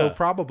 Yeah. So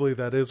probably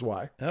that is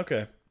why.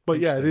 Okay. But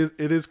yeah,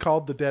 it is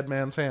called the dead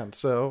man's hand.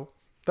 So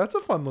that's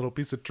a fun little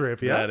piece of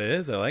trivia. That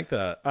is. I like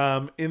that.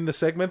 In the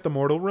segment The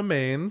Mortal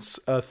Remains,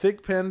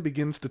 Thigpen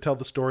begins to tell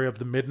the story of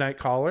the Midnight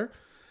Caller.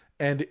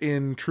 And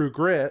in True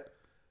Grit,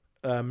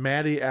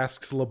 Maddie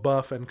asks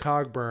LaBeouf and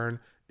Cogburn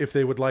if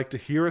they would like to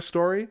hear a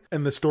story.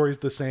 And the story's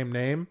the same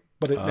name,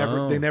 but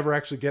they never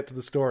actually get to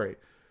the story.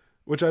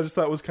 Which I just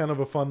thought was kind of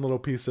a fun little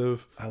piece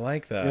of... I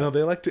like that.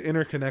 they like to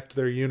interconnect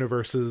their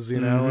universes,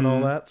 and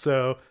all that.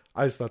 So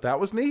I just thought that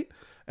was neat.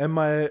 And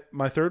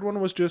my third one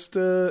was just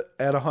at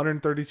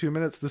 132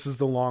 minutes. This is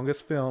the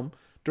longest film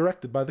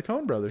directed by the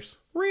Coen brothers.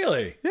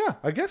 Really? Yeah,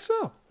 I guess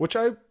so. Which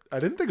I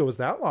didn't think it was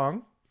that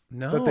long.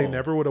 No. That they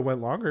never would have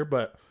went longer.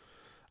 But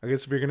I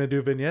guess if you're going to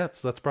do vignettes,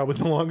 that's probably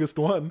the longest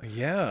one.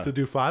 Yeah. To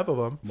do 5 of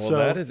them. Well,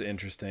 that is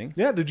interesting.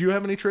 Yeah, did you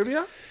have any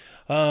trivia?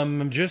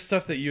 Just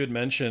stuff that you had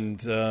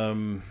mentioned,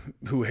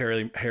 who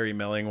Harry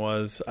Melling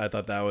was. I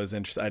thought that was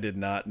interesting. I did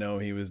not know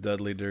he was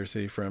Dudley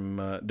Dursley from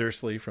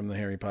the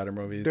Harry Potter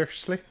movies.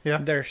 Dursley, yeah.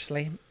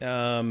 Dursley.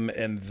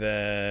 And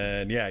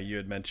then, yeah, you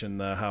had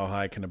mentioned the how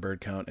high can a bird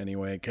count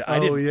anyway. I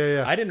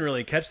didn't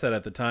really catch that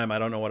at the time. I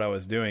don't know what I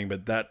was doing,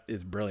 but that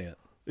is brilliant.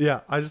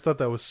 Yeah, I just thought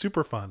that was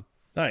super fun.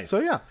 Nice. So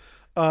yeah,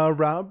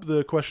 Rob,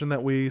 the question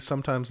that we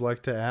sometimes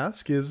like to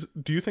ask is,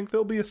 do you think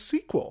there'll be a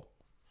sequel?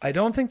 I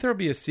don't think there'll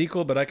be a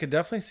sequel, but I could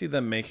definitely see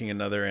them making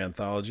another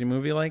anthology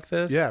movie like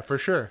this. Yeah, for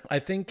sure. I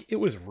think it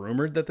was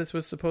rumored that this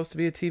was supposed to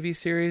be a TV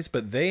series,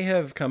 but they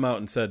have come out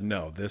and said,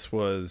 no, this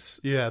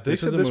was... Yeah, they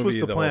said this was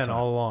the plan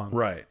all along.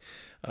 Right.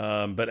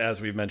 But as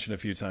we've mentioned a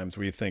few times,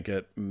 we think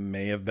it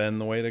may have been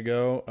the way to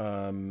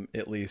go,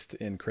 at least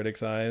in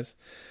critics' eyes.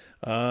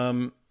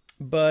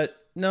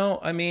 But no,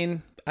 I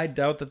mean, I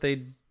doubt that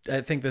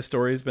I think the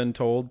story's been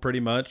told pretty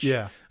much.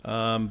 Yeah.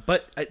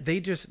 But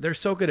they're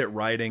so good at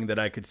writing that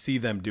I could see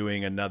them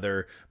doing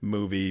another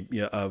movie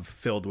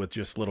filled with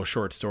just little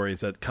short stories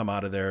that come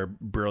out of their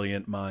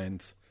brilliant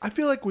minds. I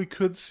feel like we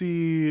could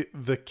see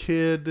the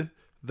kid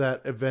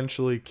that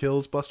eventually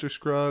kills Buster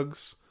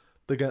Scruggs,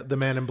 the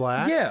man in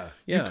black. Yeah.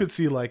 You could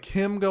see like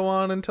him go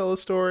on and tell a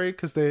story,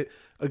 because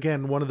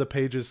one of the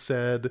pages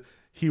said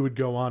he would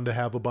go on to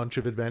have a bunch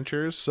of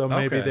adventures. So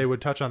maybe they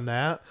would touch on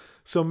that.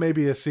 So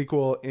maybe a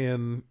sequel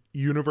in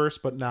universe,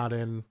 but not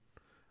in...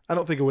 I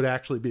don't think it would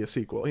actually be a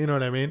sequel. You know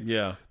what I mean?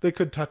 Yeah. They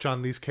could touch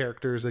on these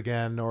characters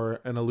again, or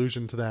an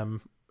allusion to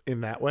them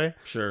in that way.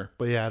 Sure.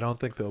 But yeah, I don't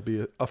think there'll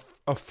be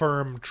a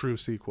firm, true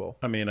sequel.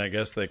 I mean, I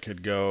guess they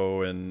could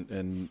go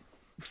and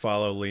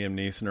follow Liam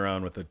Neeson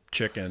around with a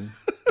chicken.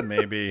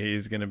 Maybe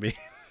he's going to be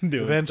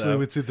doing Eventually stuff.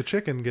 we'd see the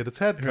chicken get its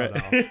head cut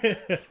off.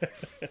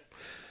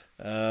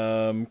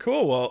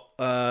 Cool.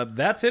 Well,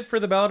 that's it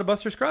for the Ballad of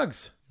Buster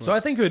Scruggs. So I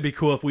think it would be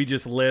cool if we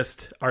just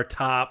list our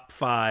top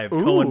 5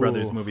 Coen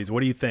Brothers movies.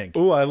 What do you think?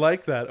 Ooh, I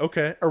like that.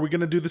 Okay. Are we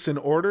going to do this in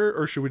order,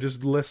 or should we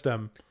just list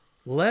them?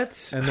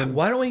 Let's. And then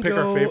why don't we pick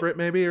go, our favorite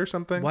maybe, or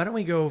something? Why don't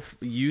we go,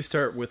 you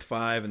start with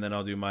 5, and then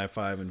I'll do my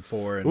 5 and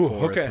 4 and Ooh,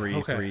 4, okay, 3,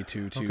 okay. 3,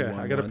 2, 2, Okay, 1,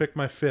 I got to 1. pick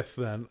my 5th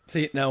then.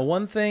 See, now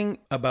one thing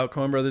about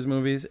Coen Brothers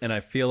movies, and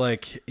I feel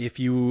like if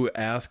you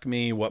ask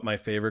me what my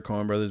favorite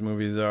Coen Brothers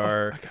movies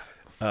are,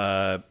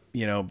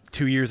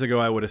 2 years ago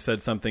I would have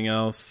said something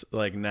else.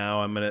 Like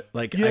now I'm gonna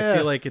I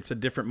feel like it's a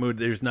different mood.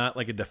 There's not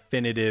like a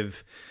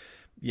definitive,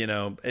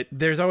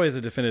 there's always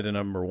a definitive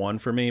number 1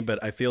 for me,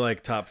 but I feel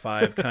like top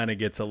 5 kind of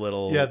gets a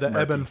little Yeah, the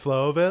murky. ebb and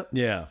flow of it.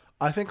 Yeah,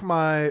 I think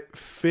my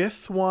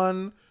 5th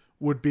one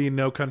would be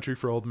No Country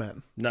for Old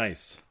Men.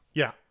 nice.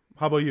 Yeah.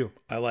 How about you?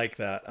 I like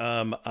that.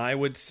 I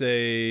would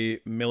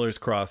say Miller's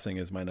Crossing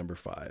is my number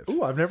 5.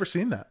 Ooh, I've never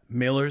seen that.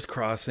 Miller's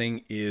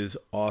Crossing is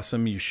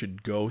awesome. You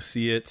should go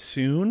see it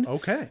soon.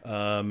 Okay.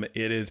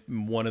 It is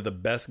one of the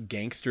best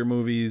gangster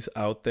movies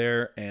out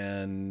there,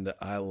 and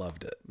I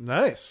loved it.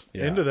 Nice.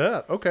 Yeah. Into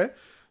that. Okay.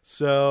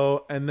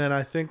 So, and then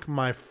I think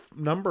my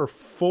number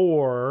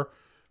 4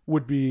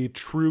 would be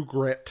True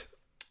Grit.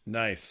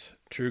 Nice.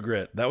 True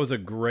Grit. That was a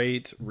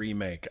great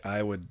remake.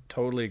 I would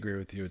totally agree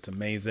with you. It's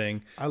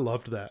amazing. I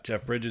loved that.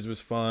 Jeff Bridges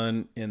was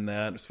fun in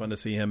that. It was fun to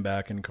see him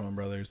back in Coen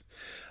Brothers.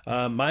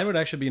 Mine would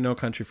actually be No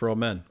Country for Old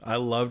Men. I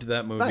loved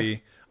that movie. Nice.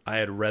 I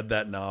had read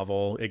that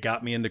novel. It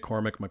got me into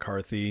Cormac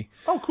McCarthy.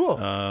 Oh, cool.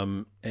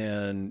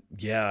 And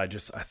yeah,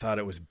 I thought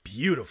it was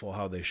beautiful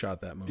how they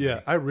shot that movie. Yeah,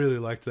 I really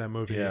liked that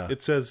movie. Yeah.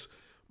 It says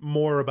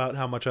more about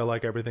how much I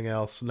like everything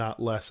else, not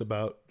less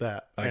about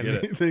that. I get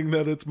it. Anything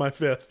that it's my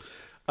 5th.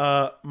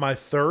 My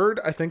 3rd,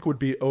 I think, would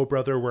be Oh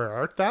Brother, Where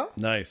Art Thou?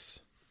 Nice.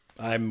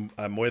 I'm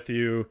with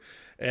you.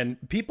 And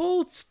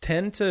people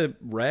tend to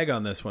rag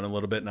on this one a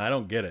little bit, and I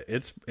don't get it.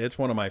 It's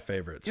one of my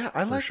favorites. Yeah,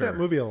 I like that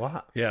movie a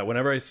lot. Yeah,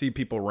 whenever I see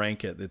people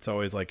rank it, it's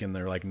always like in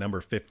their like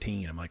number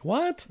 15. I'm like,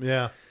 what?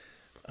 Yeah.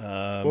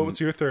 What was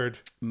your 3rd?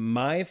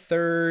 My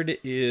 3rd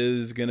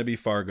is gonna be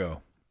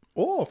Fargo.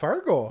 Oh,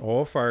 Fargo.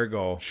 Oh,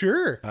 Fargo.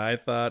 Sure. I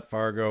thought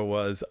Fargo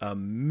was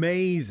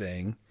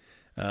amazing.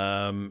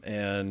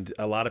 And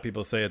a lot of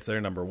people say it's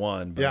their number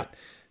 1, but Yeah.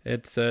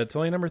 it's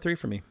only number 3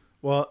 for me.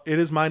 Well, it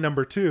is my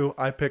number 2.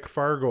 I pick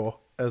Fargo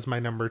as my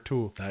number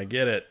 2. I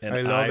get it. And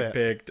I love it.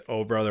 picked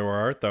Oh Brother Where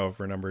Art Thou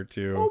for number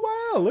 2. Oh,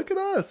 wow. Look at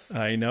us.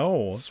 I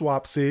know.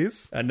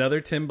 Swapsies.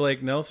 Another Tim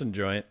Blake Nelson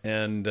joint,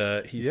 and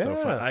he's so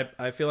Yeah. fun.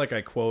 I feel like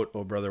I quote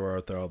Oh Brother Where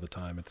Art Thou all the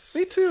time. It's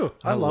Me too.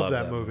 I love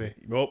that movie.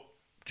 Well,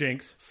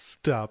 Jinx.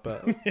 Stop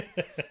it.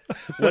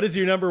 What is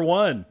your number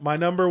 1? My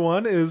number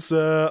 1 is,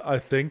 I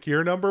think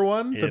your number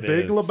 1, The It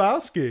Big is.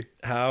 Lebowski.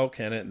 How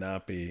can it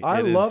not be? I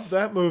love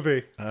that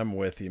movie. I'm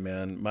with you,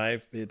 man.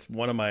 It's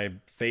one of my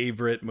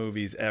favorite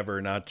movies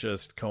ever, not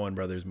just Coen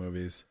Brothers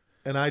movies.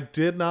 And I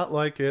did not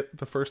like it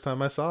the first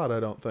time I saw it, I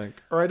don't think.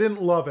 Or I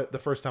didn't love it the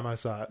first time I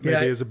saw it. Maybe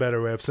Yeah. is a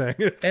better way of saying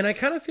it. And I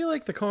kind of feel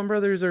like the Coen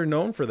Brothers are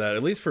known for that,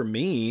 at least for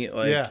me.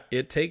 Like, Yeah.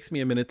 it takes me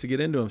a minute to get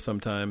into them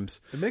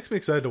sometimes. It makes me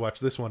excited to watch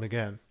this one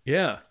again,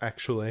 Yeah.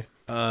 actually.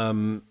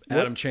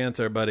 Adam Chance,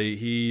 our buddy,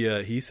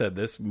 he said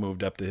this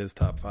moved up to his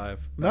top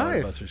 5.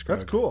 Nice. Buster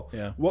Scruggs. That's cool.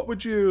 Yeah. What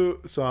would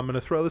you... So I'm going to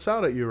throw this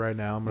out at you right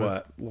now.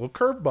 What? A little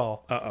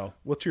curveball. Uh-oh.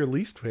 What's your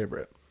least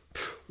favorite?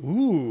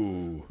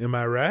 Ooh. Am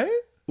I right?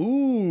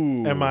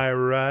 Ooh. Am I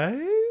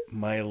right?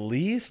 My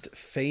least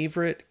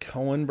favorite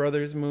Coen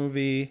Brothers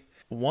movie,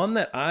 one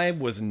that I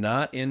was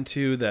not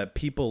into that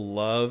people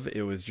love,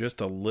 it was just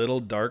a little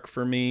dark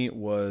for me,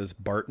 was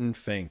Barton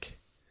Fink.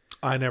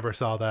 I never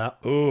saw that.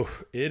 Ooh,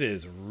 it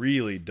is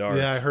really dark.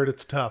 Yeah, I heard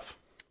it's tough.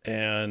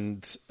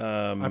 And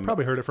I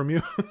probably heard it from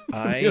you.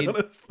 To be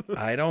honest.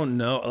 I don't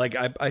know. Like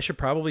I should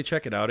probably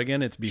check it out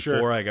again. It's before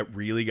Sure. I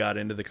really got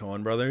into the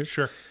Coen brothers.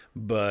 Sure.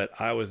 But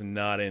I was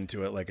not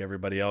into it like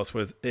everybody else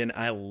was. And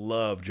I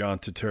love John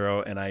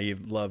Turturro and I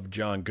love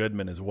John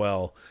Goodman as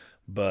well.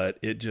 But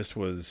it just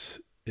was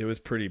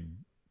pretty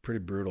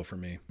brutal for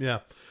me. Yeah.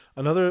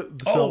 Another.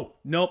 Oh,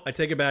 nope. I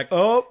take it back.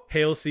 Oh.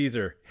 Hail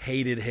Caesar.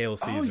 Hated Hail Oh,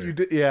 Caesar. you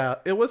did. Yeah.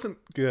 It wasn't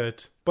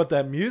good. But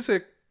that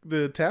music,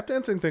 the tap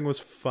dancing thing was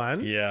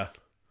fun. Yeah.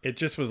 It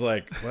just was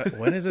like,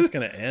 when is this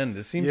going to end?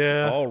 This seems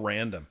all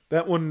random.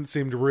 That one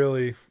seemed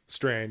really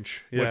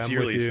strange. Yeah, What's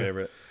your least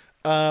favorite?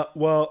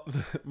 Well,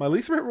 my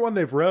least favorite one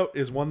they've wrote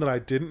is one that I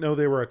didn't know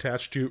they were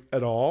attached to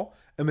at all,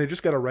 and they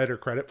just got a writer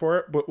credit for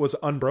it, but was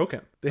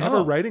Unbroken. They have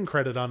a writing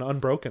credit on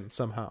Unbroken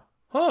somehow.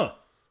 Huh.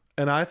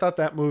 And I thought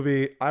that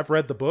movie, I've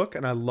read the book,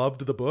 and I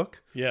loved the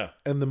book. Yeah.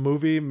 And the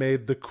movie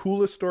made the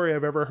coolest story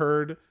I've ever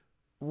heard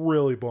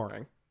really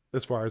boring,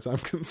 as far as I'm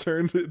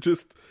concerned. It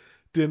just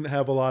didn't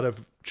have a lot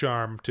of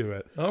charm to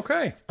it.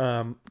 Okay.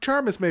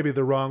 Charm is maybe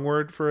the wrong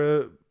word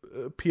for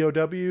a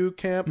POW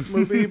camp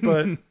movie,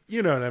 but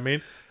you know what I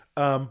mean.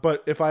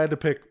 But if I had to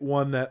pick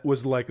one that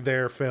was like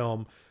their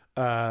film,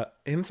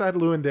 Inside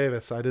Llewyn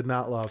Davis, I did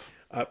not love.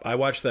 I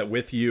watched that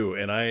with you,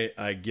 and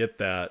I get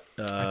that.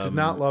 I did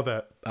not love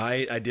it.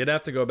 I did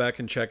have to go back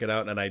and check it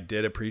out, and I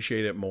did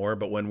appreciate it more.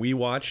 But when we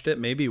watched it,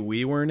 maybe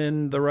we weren't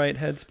in the right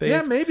headspace.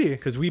 Yeah, maybe.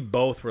 Because we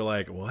both were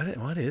like,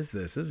 what is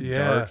this? This is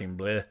dark and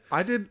bleh.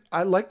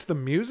 I liked the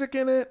music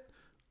in it.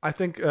 I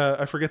think,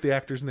 I forget the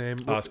actor's name.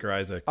 Oscar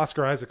Isaac.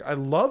 Oscar Isaac. I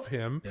love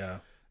him. Yeah.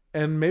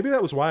 And maybe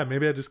that was why.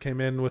 Maybe I just came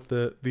in with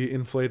the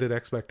inflated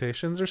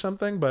expectations or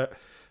something, but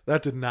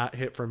that did not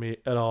hit for me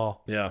at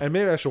all. Yeah. And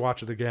maybe I should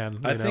watch it again.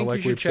 I think like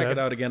you should we've check said. it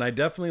out again. I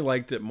definitely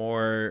liked it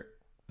more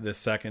the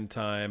second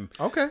time.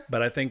 Okay.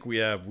 But I think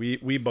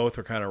we both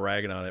were kind of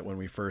ragging on it when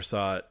we first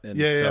saw it. And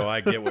Yeah, so yeah. I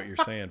get what you're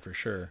saying for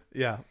sure.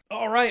 Yeah.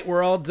 All right,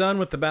 we're all done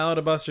with the Ballad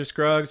of Buster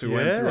Scruggs. We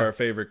went through our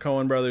favorite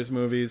Coen Brothers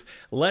movies.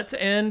 Let's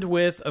end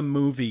with a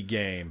movie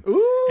game.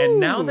 Ooh. And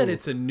now that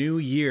it's a new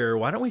year,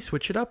 why don't we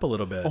switch it up a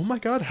little bit? Oh my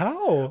God,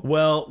 how?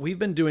 Well, we've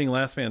been doing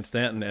Last Man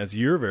Stanton, as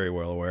you're very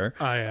well aware.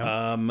 I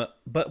am.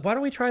 But why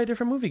don't we try a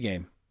different movie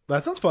game?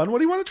 That sounds fun. What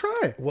do you want to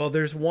try? Well,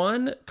 there's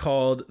one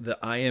called the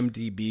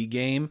IMDb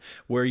game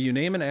where you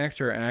name an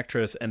actor or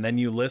actress and then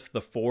you list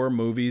the 4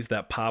 movies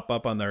that pop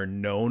up on their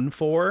known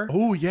for.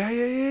 Oh, yeah.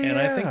 And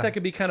I think that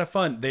could be kind of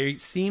fun. They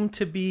seem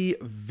to be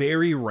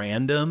very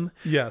random.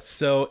 Yes.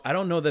 So I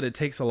don't know that it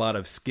takes a lot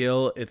of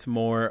skill. It's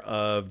more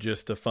of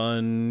just a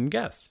fun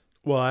guess.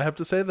 Well, I have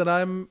to say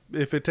that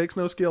if it takes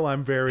no skill,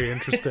 I'm very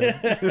interested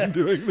in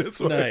doing this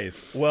one.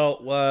 Nice.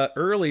 Well,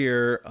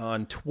 earlier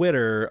on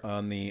Twitter,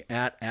 on the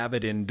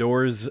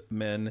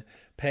 @AvidIndoorsman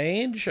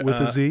page. With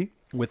a Z?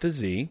 With a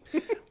Z.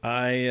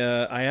 I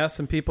asked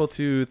some people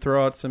to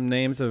throw out some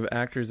names of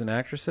actors and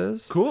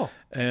actresses. Cool.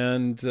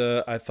 And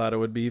I thought it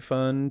would be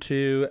fun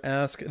to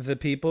ask the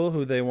people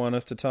who they want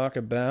us to talk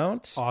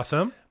about.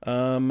 Awesome.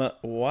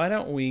 Why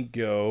don't we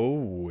go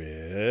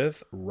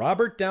with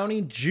Robert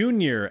Downey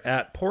Jr.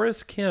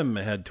 @Porous Kim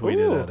had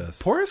tweeted at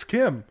us. Porous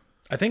Kim.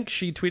 I think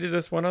she tweeted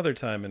us one other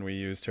time and we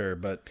used her,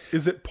 but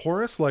Is it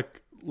porous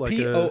like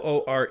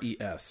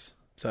Poores.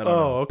 So I don't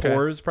know. Okay.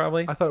 Pores,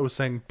 probably. I thought it was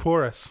saying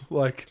porous,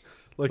 like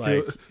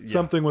yeah.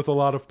 something with a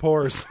lot of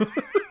pores.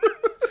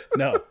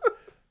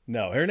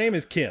 No, her name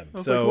is Kim. I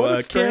was So, like, what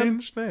a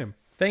Kim, strange name.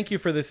 thank you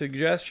for the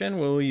suggestion.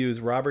 We'll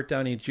use Robert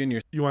Downey Jr.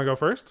 You want to go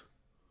first?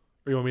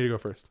 Or you want me to go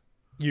first?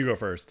 You go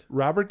first.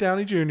 Robert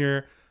Downey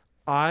Jr.,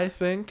 I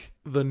think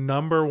the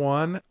number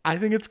one, I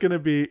think it's going to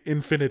be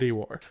Infinity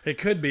War. It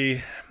could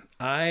be.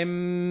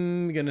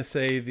 I'm going to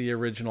say the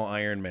original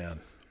Iron Man.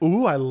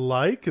 Ooh, I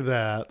like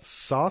that.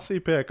 Saucy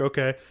pick.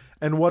 Okay.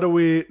 And what do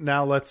we,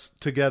 now let's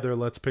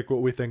pick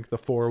what we think the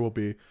 4 will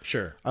be.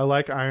 Sure. I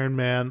like Iron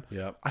Man.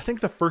 Yep. I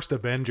think the first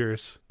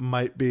Avengers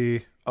might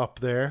be up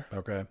there.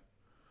 Okay.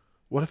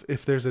 What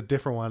if there's a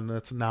different one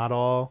that's not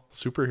all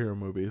superhero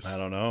movies? I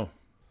don't know.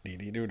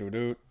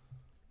 Dee-dee-doo-doo-doo.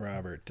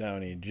 Robert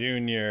Downey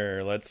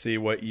Jr. Let's see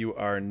what you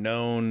are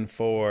known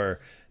for.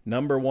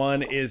 Number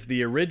 1 is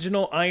the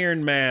original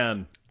Iron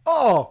Man.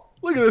 Oh,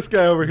 look at this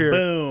guy over here.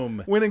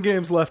 Boom. Winning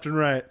games left and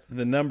right.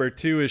 The number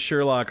 2 is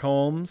Sherlock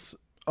Holmes.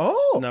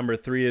 Oh. Number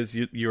 3 is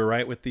you were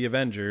right with the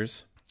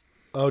Avengers.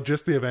 Oh,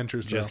 just the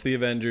Avengers, though. Just the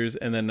Avengers.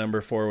 And then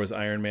number 4 was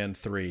Iron Man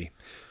 3.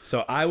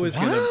 So I was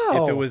going to,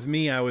 Wow. if it was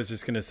me, I was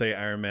just going to say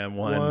Iron Man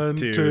 1, One,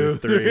 2, two,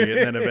 3, and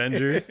then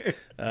Avengers.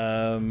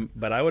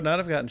 But I would not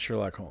have gotten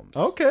Sherlock Holmes.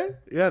 Okay.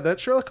 Yeah, that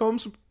Sherlock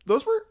Holmes,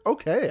 those were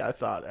okay, I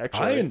thought,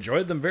 actually. I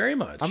enjoyed them very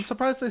much. I'm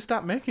surprised they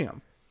stopped making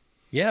them.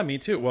 Yeah, me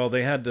too. Well,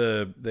 they had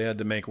to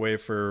make way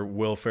for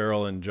Will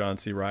Ferrell and John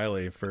C.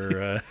 Reilly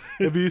for.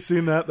 Have you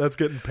seen that? That's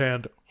getting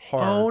panned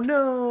hard. Oh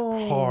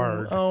no!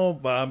 Hard. Oh,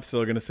 but I'm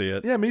still gonna see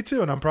it. Yeah, me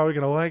too, and I'm probably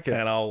gonna like it.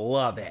 And I'll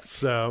love it.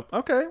 So,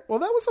 okay, well,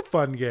 that was a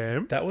fun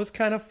game. That was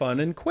kind of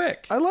fun and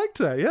quick. I liked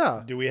that.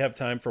 Yeah. Do we have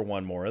time for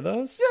one more of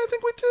those? Yeah, I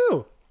think we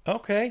do.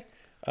 Okay.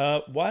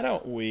 Why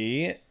don't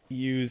we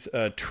use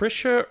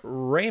Trisha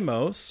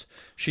Ramos.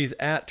 She's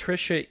at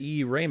Trisha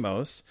E.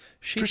 Ramos.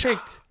 She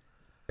picked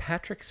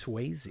Patrick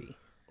Swayze.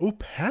 Oh,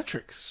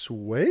 Patrick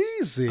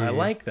Swayze. I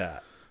like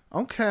that.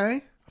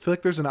 Okay. I feel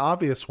like there's an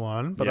obvious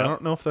one, but I Yep.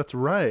 don't know if that's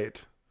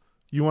right.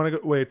 You want to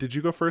go? Wait, did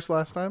you go first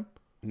last time?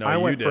 No, I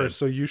you went did. first,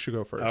 so you should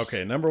go first.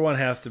 Okay, number one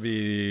has to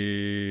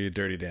be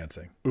Dirty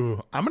Dancing.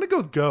 Ooh, I'm going to go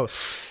with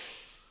Ghost.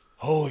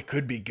 Oh, it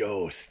could be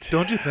Ghost.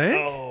 Don't you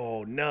think?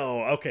 Oh,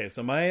 no. Okay,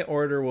 so my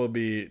order will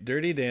be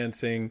Dirty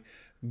Dancing,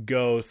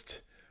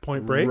 Ghost,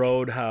 Point Break?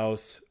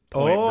 Roadhouse,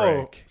 Point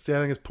Break. See, I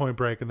think it's Point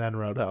Break and then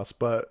Roadhouse,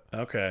 but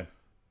Okay,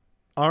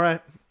 all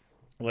right.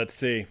 let's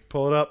see.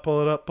 Pull it up,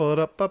 pull it up, pull it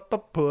up, pull it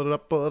up, pull it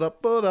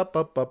up, pull it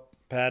up, up.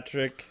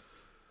 Patrick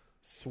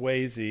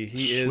Swayze.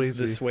 He is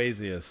the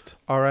Swayziest.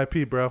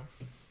 R.I.P., bro.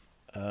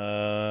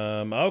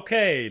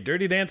 Okay,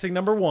 Dirty Dancing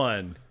number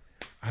one.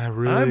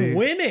 I'm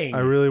winning. I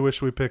really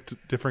wish we picked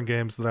different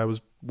games that I was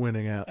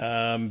winning at.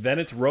 Then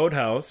it's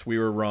Roadhouse. We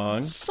were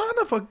wrong. Son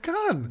of a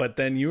gun. But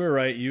then you were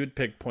right. You would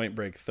pick Point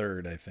Break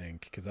third, I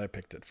think, because I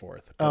picked it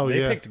fourth. But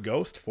they picked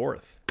Ghost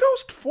fourth.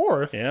 Ghost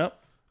fourth? Yeah.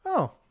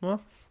 Oh,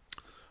 well.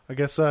 I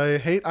guess I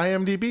hate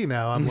IMDb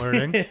now, I'm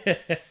learning.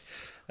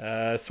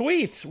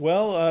 Sweet.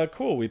 Well,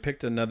 cool. We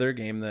picked another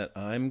game that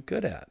I'm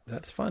good at.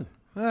 That's fun.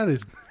 That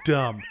is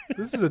dumb.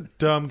 This is a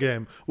dumb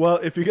game. Well,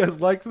 if you guys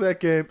liked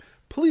that game,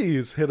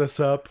 please hit us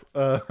up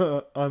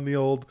on the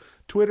old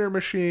Twitter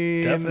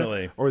machine.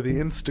 Definitely. Or the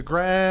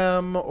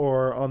Instagram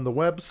or on the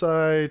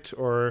website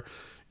or,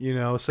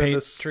 send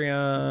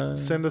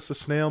us a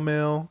snail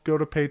mail. Go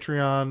to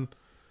Patreon.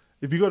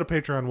 If you go to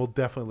Patreon, we'll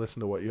definitely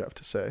listen to what you have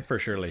to say. For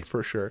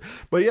sure.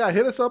 But yeah,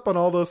 hit us up on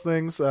all those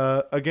things.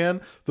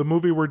 Again, the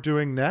movie we're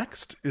doing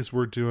next is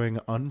we're doing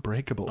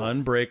Unbreakable.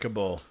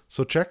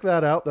 So check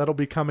that out. That'll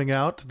be coming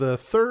out the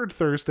third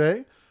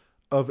Thursday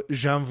of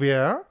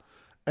Janvier.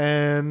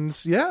 And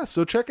yeah,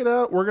 so check it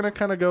out. We're going to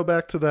kind of go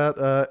back to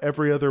that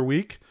every other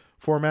week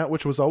format,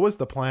 which was always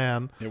the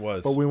plan. It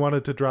was. But we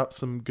wanted to drop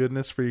some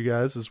goodness for you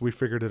guys as we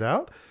figured it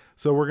out.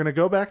 So we're going to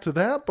go back to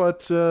that.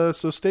 But so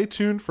stay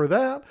tuned for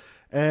that.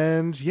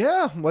 And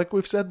yeah, like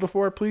we've said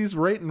before, please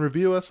rate and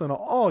review us on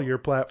all your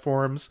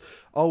platforms.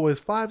 Always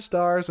 5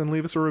 stars and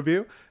leave us a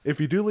review. If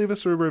you do leave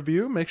us a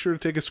review, make sure to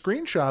take a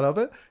screenshot of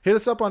it. Hit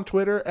us up on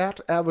Twitter at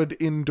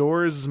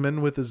AvidIndoorsman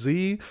with a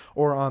Z,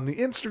 or on the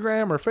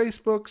Instagram or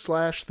Facebook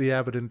 / The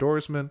Avid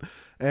Indoorsman.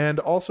 And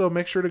also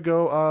make sure to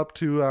go up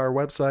to our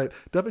website,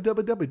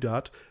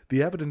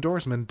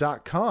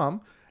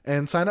 www.theavidindoorsman.com.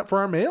 and sign up for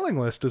our mailing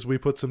list as we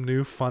put some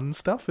new fun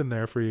stuff in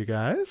there for you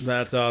guys.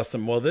 That's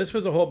awesome. Well, this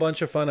was a whole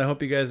bunch of fun. I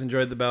hope you guys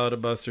enjoyed the Ballad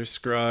of Buster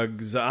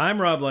Scruggs.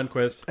 I'm Rob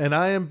Lundquist. And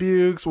I am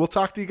Buggs. We'll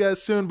talk to you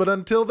guys soon, but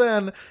until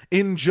then,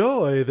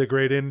 enjoy the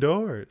great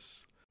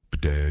indoors.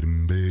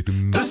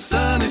 The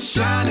sun is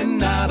shining,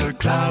 not a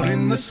cloud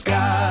in the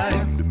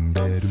sky.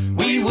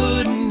 We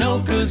wouldn't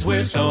know 'cause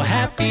we're so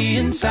happy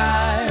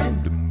inside.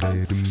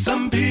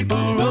 Some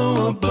people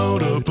row a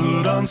boat or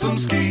put on some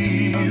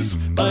skis,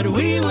 but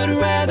we would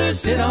rather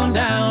sit on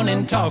down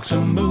and talk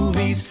some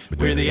movies.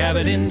 We're the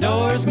Avid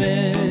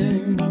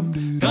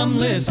Indoorsmen. Come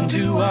listen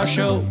to our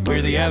show.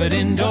 We're the Avid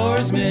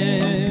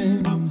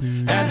Indoorsmen.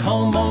 At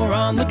home or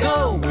on the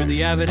go, we're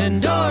the Avid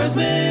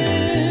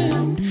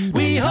Indoorsmen.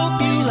 We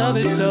hope you love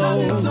it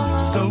so.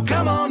 So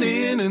come on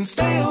in and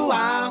stay a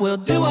while. We'll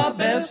do our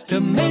best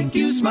to make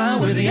you smile.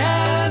 We're the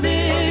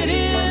Avid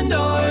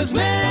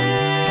Indoorsmen.